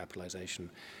market capitalization,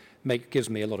 gives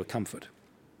me a lot of comfort.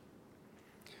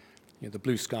 The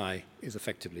blue sky is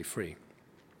effectively free.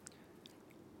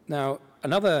 Now,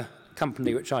 another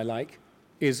company which I like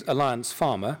is Alliance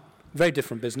Pharma, very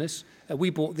different business. We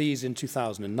bought these in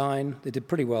 2009. They did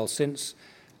pretty well since,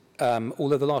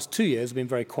 although the last 2 years have been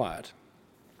very quiet.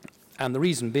 And the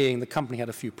reason being the company had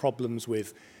a few problems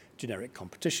with generic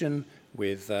competition,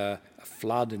 with a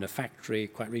flood in a factory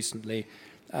quite recently.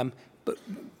 But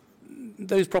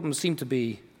those problems seem to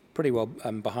be pretty well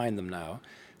behind them now.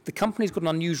 The company's got an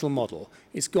unusual model.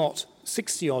 It's got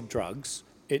 60-odd drugs,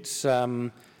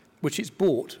 which it's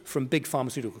bought from big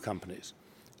pharmaceutical companies.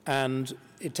 And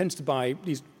it tends to buy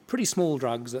these pretty small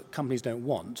drugs that companies don't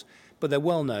want, but they're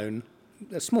well known.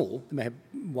 They're small. They may have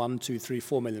 1, 2, 3,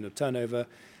 4 million of turnover,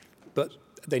 but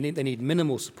they need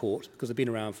minimal support because they've been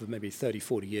around for maybe 30,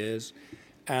 40 years.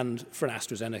 And for an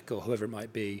AstraZeneca or whoever it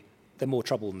might be, they're more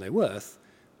trouble than they're worth.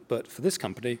 But for this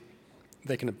company,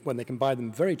 when they can buy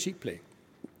them very cheaply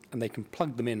and they can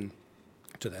plug them in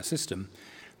to their system,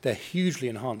 they're hugely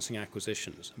enhancing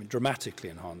acquisitions, dramatically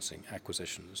enhancing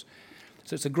acquisitions.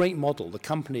 So it's a great model. The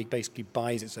company basically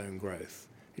buys its own growth.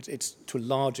 It's to a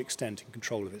large extent in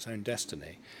control of its own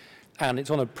destiny. And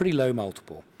it's on a pretty low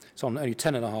multiple. It's on only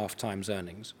 10.5 times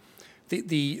earnings.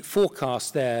 The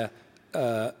forecast there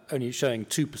only showing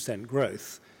 2%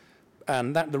 growth.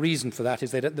 And the reason for that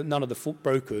is that none of the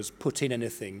brokers put in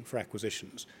anything for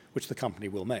acquisitions, which the company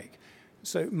will make.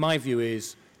 So my view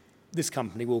is this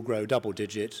company will grow double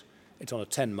digit. It's on a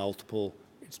 10 multiple.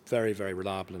 It's very, very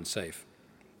reliable and safe.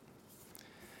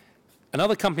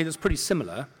 Another company that's pretty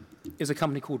similar is a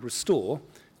company called Restore,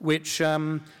 which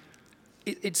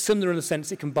it's similar in the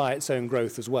sense it can buy its own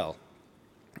growth as well.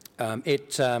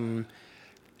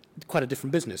 Quite a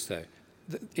different business, though.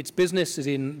 Its business is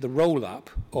in the roll-up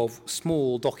of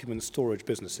small document storage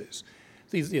businesses.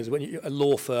 These, when a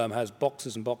law firm has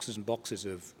boxes and boxes and boxes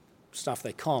of stuff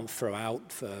they can't throw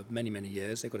out for many, many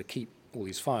years. They've got to keep all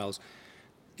these files.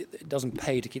 It doesn't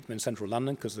pay to keep them in central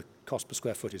London because the cost per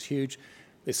square foot is huge.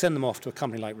 They send them off to a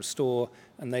company like Restore,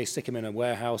 and they stick them in a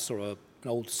warehouse or an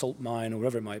old salt mine or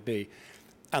wherever it might be,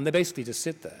 and they basically just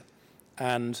sit there.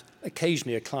 And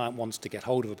occasionally a client wants to get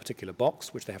hold of a particular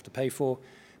box, which they have to pay for,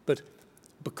 but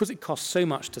because it costs so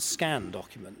much to scan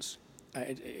documents,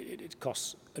 it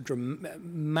costs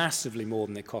massively more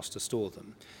than it costs to store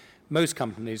them. Most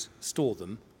companies store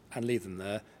them and leave them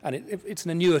there, and it's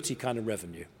an annuity kind of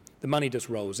revenue. The money just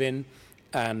rolls in,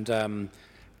 and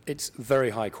it's very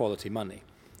high quality money.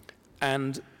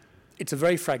 And it's a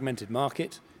very fragmented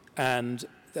market, and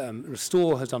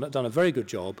Restore has done a very good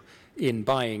job in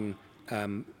buying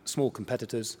small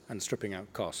competitors and stripping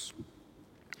out costs.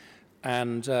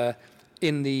 And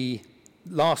in the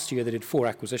last year, they did 4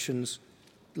 acquisitions.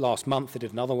 Last month, they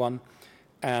did another one,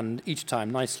 and each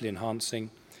time nicely enhancing.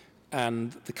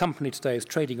 And the company today is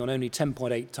trading on only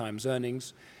 10.8 times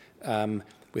earnings,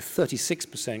 with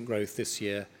 36% growth this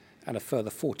year and a further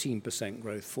 14%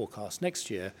 growth forecast next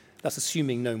year. That's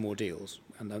assuming no more deals,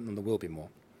 and there will be more.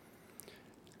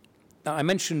 Now, I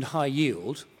mentioned high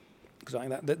yield, because I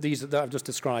think that I've just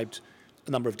described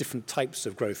a number of different types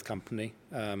of growth company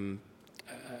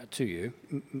to you.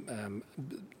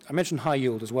 I mentioned high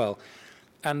yield as well,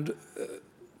 and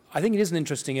I think it is an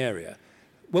interesting area.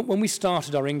 When we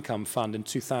started our income fund in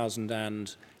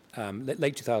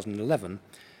late 2011,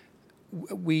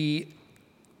 we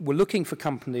were looking for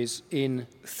companies in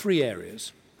 3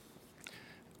 areas.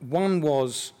 One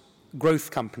was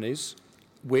growth companies,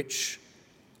 which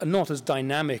are not as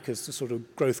dynamic as the sort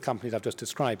of growth companies I've just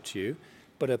described to you,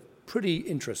 but are pretty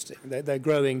interesting. They're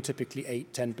growing typically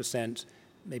 8, 10%,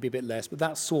 maybe a bit less, but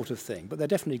that sort of thing. But they're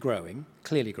definitely growing,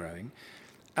 clearly growing,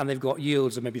 and they've got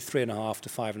yields of maybe 3.5 to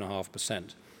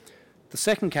 5.5%. The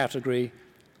second category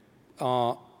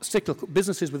are cyclical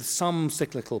businesses with some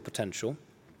cyclical potential,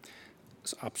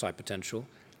 upside potential,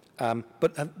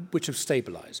 but which have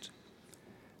stabilized.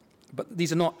 But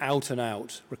these are not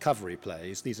out-and-out recovery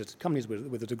plays. These are companies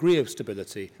with a degree of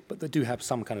stability, but they do have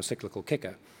some kind of cyclical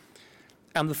kicker.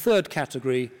 And the third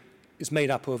category is made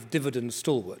up of dividend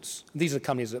stalwarts. These are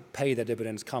companies that pay their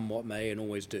dividends come what may and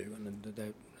always do, and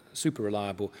they're super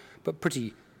reliable, but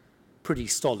pretty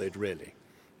solid, really.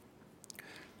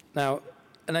 Now,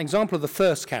 an example of the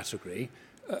first category,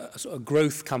 a sort of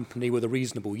growth company with a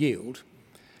reasonable yield,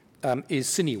 is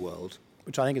Cineworld,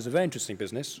 which I think is a very interesting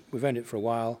business. We've owned it for a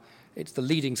while. It's the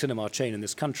leading cinema chain in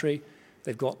this country.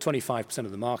 They've got 25%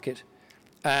 of the market,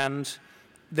 and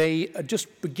they are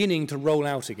just beginning to roll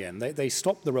out again. They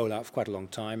stopped the rollout for quite a long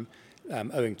time,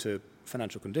 owing to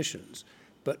financial conditions.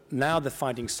 But now they're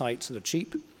finding sites that are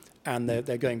cheap, and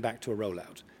they're going back to a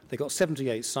rollout. They've got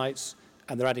 78 sites,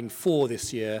 and they're adding 4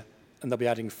 this year, and they'll be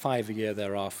adding 5 a year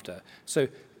thereafter. So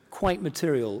quite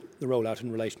material, the rollout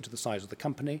in relation to the size of the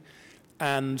company.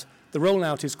 And the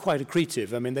rollout is quite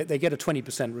accretive. I mean, they get a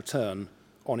 20% return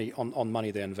on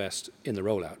money they invest in the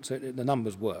rollout. So the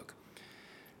numbers work.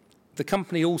 The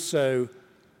company also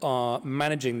are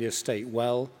managing the estate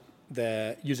well.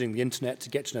 They're using the internet to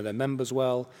get to know their members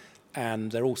well,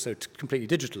 and they're also completely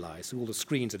digitalized. So all the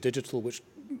screens are digital, which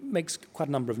makes quite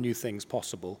a number of new things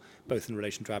possible, both in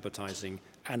relation to advertising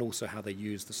and also how they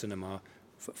use the cinema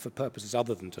for purposes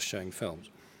other than just showing films.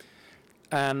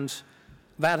 And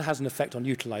that has an effect on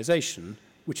utilization,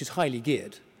 which is highly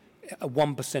geared. A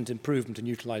 1% improvement in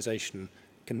utilization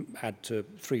can add to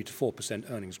 3 to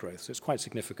 4% earnings growth. So it's quite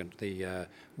significant, the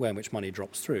way in which money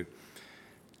drops through.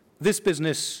 This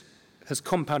business has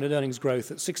compounded earnings growth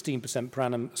at 16% per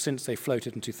annum since they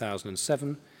floated in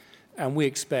 2007, and we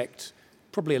expect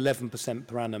probably 11%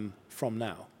 per annum from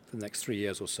now, for the next 3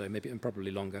 years or so, maybe and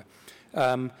probably longer.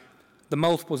 The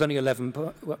multiple is only 11.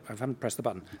 Well, I haven't pressed the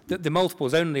button. The multiple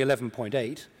is only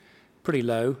 11.8, pretty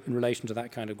low in relation to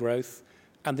that kind of growth,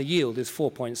 and the yield is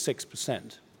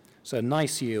 4.6%. So a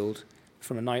nice yield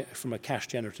from a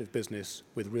cash-generative business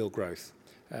with real growth,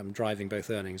 driving both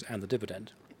earnings and the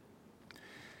dividend.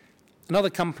 Another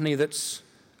company that's,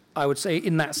 I would say,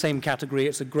 in that same category,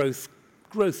 it's a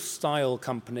growth-style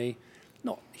company,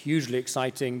 not hugely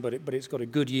exciting, but it's got a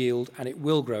good yield and it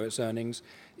will grow its earnings,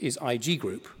 is IG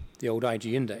Group. the old IG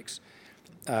index.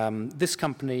 This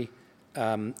company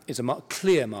is a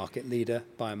clear market leader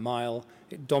by a mile.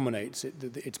 It dominates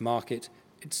its market.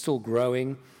 It's still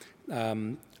growing.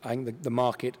 I think the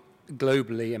market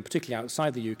globally, and particularly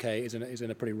outside the UK, is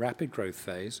in a pretty rapid growth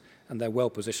phase, and they're well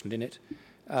positioned in it.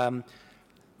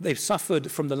 They've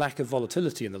suffered from the lack of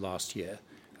volatility in the last year,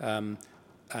 and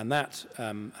that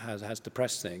has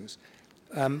depressed things.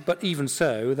 But even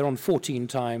so, they're on 14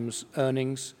 times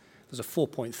earnings. There's a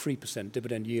 4.3%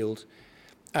 dividend yield.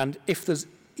 And if there's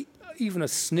even a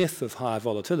sniff of higher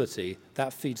volatility,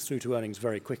 that feeds through to earnings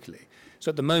very quickly. So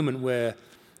at the moment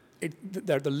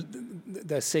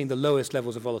they're seeing the lowest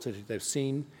levels of volatility they've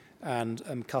seen,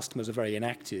 and customers are very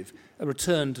inactive. A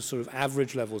return to sort of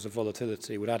average levels of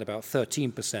volatility would add about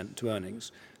 13% to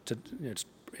earnings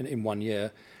in 1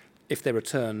 year. If they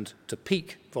returned to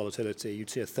peak volatility, you'd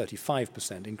see a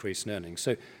 35% increase in earnings.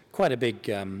 So quite a big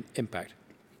impact.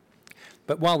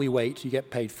 But while we wait, you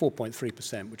get paid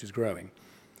 4.3%, which is growing.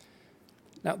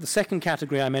 Now, the second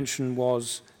category I mentioned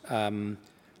was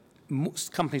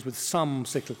companies with some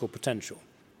cyclical potential,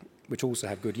 which also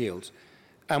have good yields.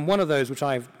 And one of those, which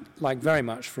I've liked very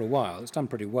much for a while, it's done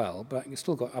pretty well, but it's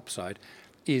still got upside,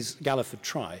 is Galliford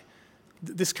Try.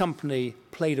 This company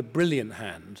played a brilliant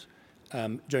hand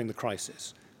during the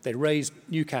crisis. They raised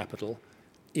new capital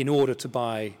in order to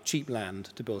buy cheap land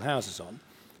to build houses on.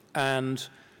 And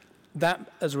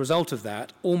that, as a result of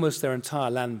that, almost their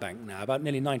entire land bank now, about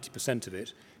nearly 90% of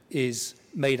it, is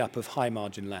made up of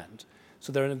high-margin land.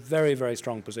 So they're in a very, very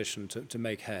strong position to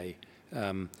make hay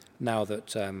now that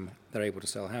they're able to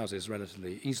sell houses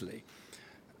relatively easily.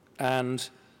 And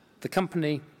the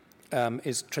company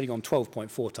is trading on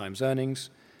 12.4 times earnings.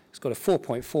 It's got a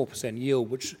 4.4% yield,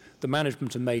 which the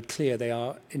management have made clear they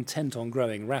are intent on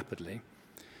growing rapidly.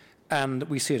 And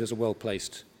we see it as a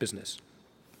well-placed business.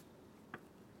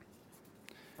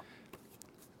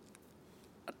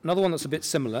 Another one that's a bit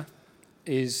similar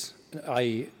has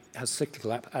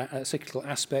cyclical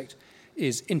aspect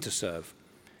is Interserve.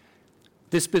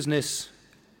 This business,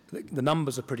 the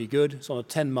numbers are pretty good. It's on a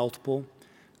 10 multiple.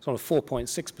 It's on a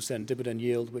 4.6% dividend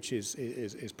yield, which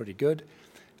is pretty good.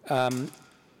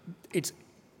 It's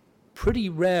pretty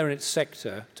rare in its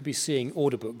sector to be seeing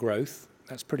order book growth.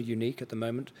 That's pretty unique at the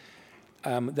moment.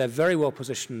 They're very well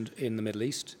positioned in the Middle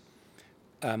East.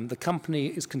 The company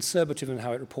is conservative in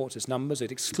how it reports its numbers.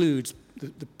 It excludes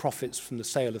the profits from the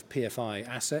sale of PFI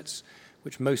assets,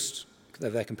 which most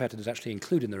of their competitors actually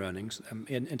include in their earnings.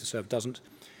 Interserve doesn't.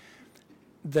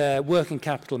 Their working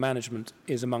capital management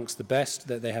is amongst the best.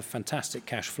 They have fantastic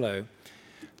cash flow.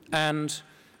 And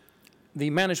the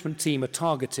management team are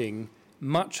targeting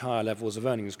much higher levels of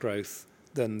earnings growth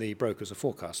than the brokers are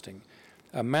forecasting.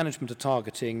 Management are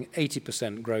targeting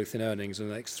 80% growth in earnings in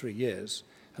the next 3 years.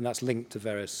 And that's linked to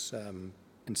various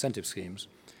incentive schemes,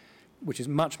 which is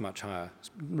much, much higher.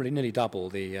 It's really nearly double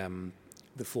the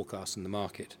forecast in the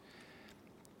market.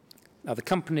 Now, the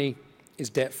company is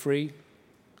debt-free.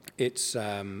 It's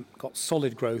got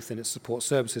solid growth in its support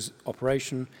services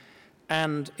operation,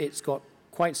 and it's got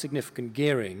quite significant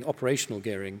gearing, operational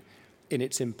gearing, in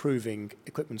its improving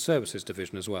equipment services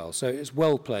division as well. So it's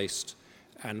well-placed,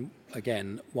 and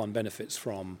again, one benefits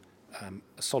from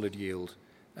a solid yield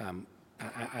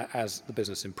as the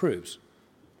business improves.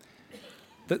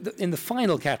 In the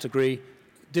final category,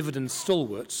 dividend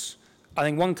stalwarts, I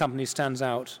think one company stands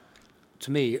out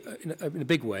to me in a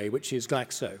big way, which is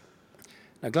Glaxo.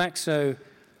 Now, Glaxo,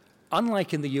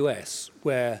 unlike in the US,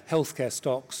 where healthcare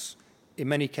stocks in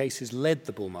many cases led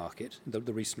the bull market,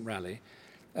 the recent rally,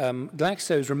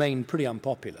 Glaxo has remained pretty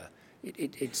unpopular.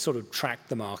 It sort of tracked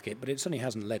the market, but it certainly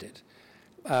hasn't led it.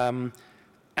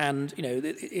 And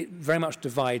it very much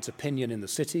divides opinion in the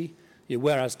city.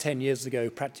 Whereas 10 years ago,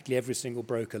 practically every single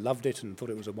broker loved it and thought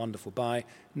it was a wonderful buy,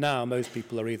 now most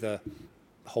people are either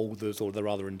holders or they're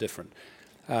rather indifferent.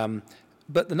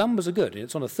 But the numbers are good.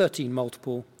 It's on a 13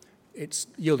 multiple. It's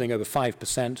yielding over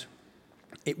 5%.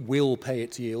 It will pay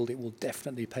its yield. It will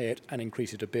definitely pay it and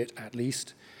increase it a bit at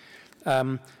least.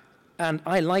 And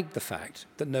I like the fact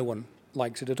that no one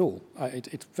likes it at all.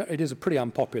 It is a pretty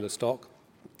unpopular stock.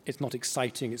 It's not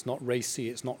exciting, it's not racy,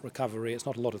 it's not recovery, it's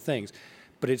not a lot of things.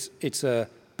 But it's a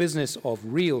business of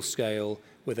real scale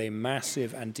with a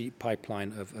massive and deep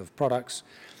pipeline of products.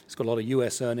 It's got a lot of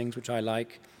US earnings, which I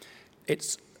like.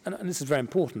 And this is very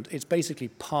important, it's basically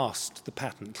past the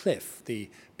patent cliff. The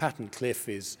patent cliff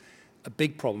is a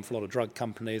big problem for a lot of drug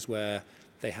companies where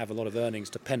they have a lot of earnings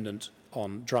dependent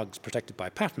on drugs protected by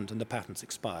patent, and the patents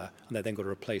expire, and they've then got to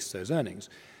replace those earnings.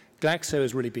 Glaxo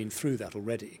has really been through that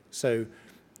already. So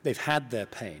they've had their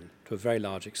pain to a very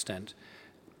large extent.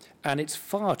 And it's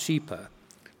far cheaper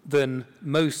than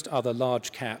most other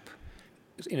large cap,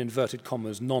 in inverted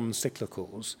commas,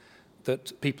 non-cyclicals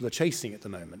that people are chasing at the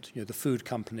moment. You know, the food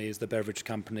companies, the beverage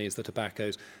companies, the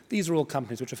tobaccos, these are all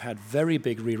companies which have had very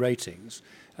big re-ratings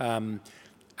and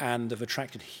have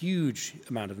attracted huge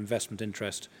amount of investment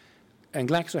interest. And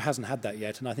Glaxo hasn't had that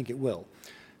yet, and I think it will.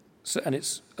 So, and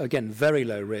it's, again, very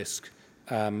low risk,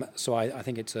 so I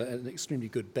think it's an extremely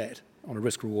good bet on a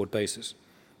risk-reward basis.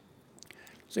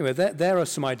 So anyway, there are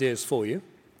some ideas for you,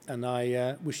 and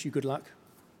I wish you good luck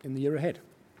in the year ahead.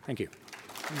 Thank you.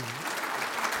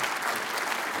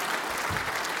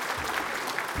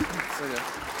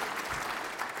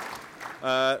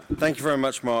 Thank you very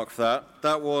much, Mark, for that.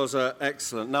 That was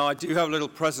excellent. Now, I do have a little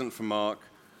present for Mark.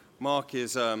 Mark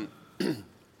is a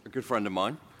good friend of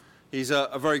mine. He's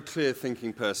a very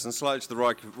clear-thinking person, slightly to the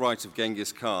right of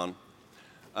Genghis Khan.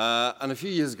 And a few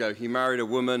years ago, he married a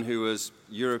woman who was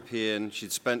European.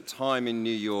 She'd spent time in New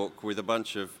York with a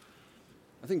bunch of,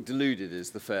 I think deluded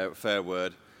is the fair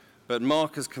word, but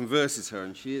Mark has converted her,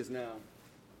 and she is now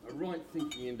a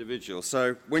right-thinking individual.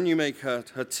 So when you make her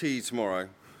tea tomorrow,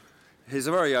 his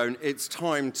very own "It's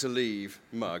Time to Leave"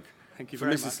 mug. Thank you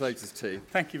very much. Mrs. Slater's tea.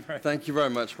 Thank you very much. Thank you very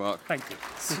much, Mark. Thank you.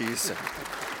 See you soon.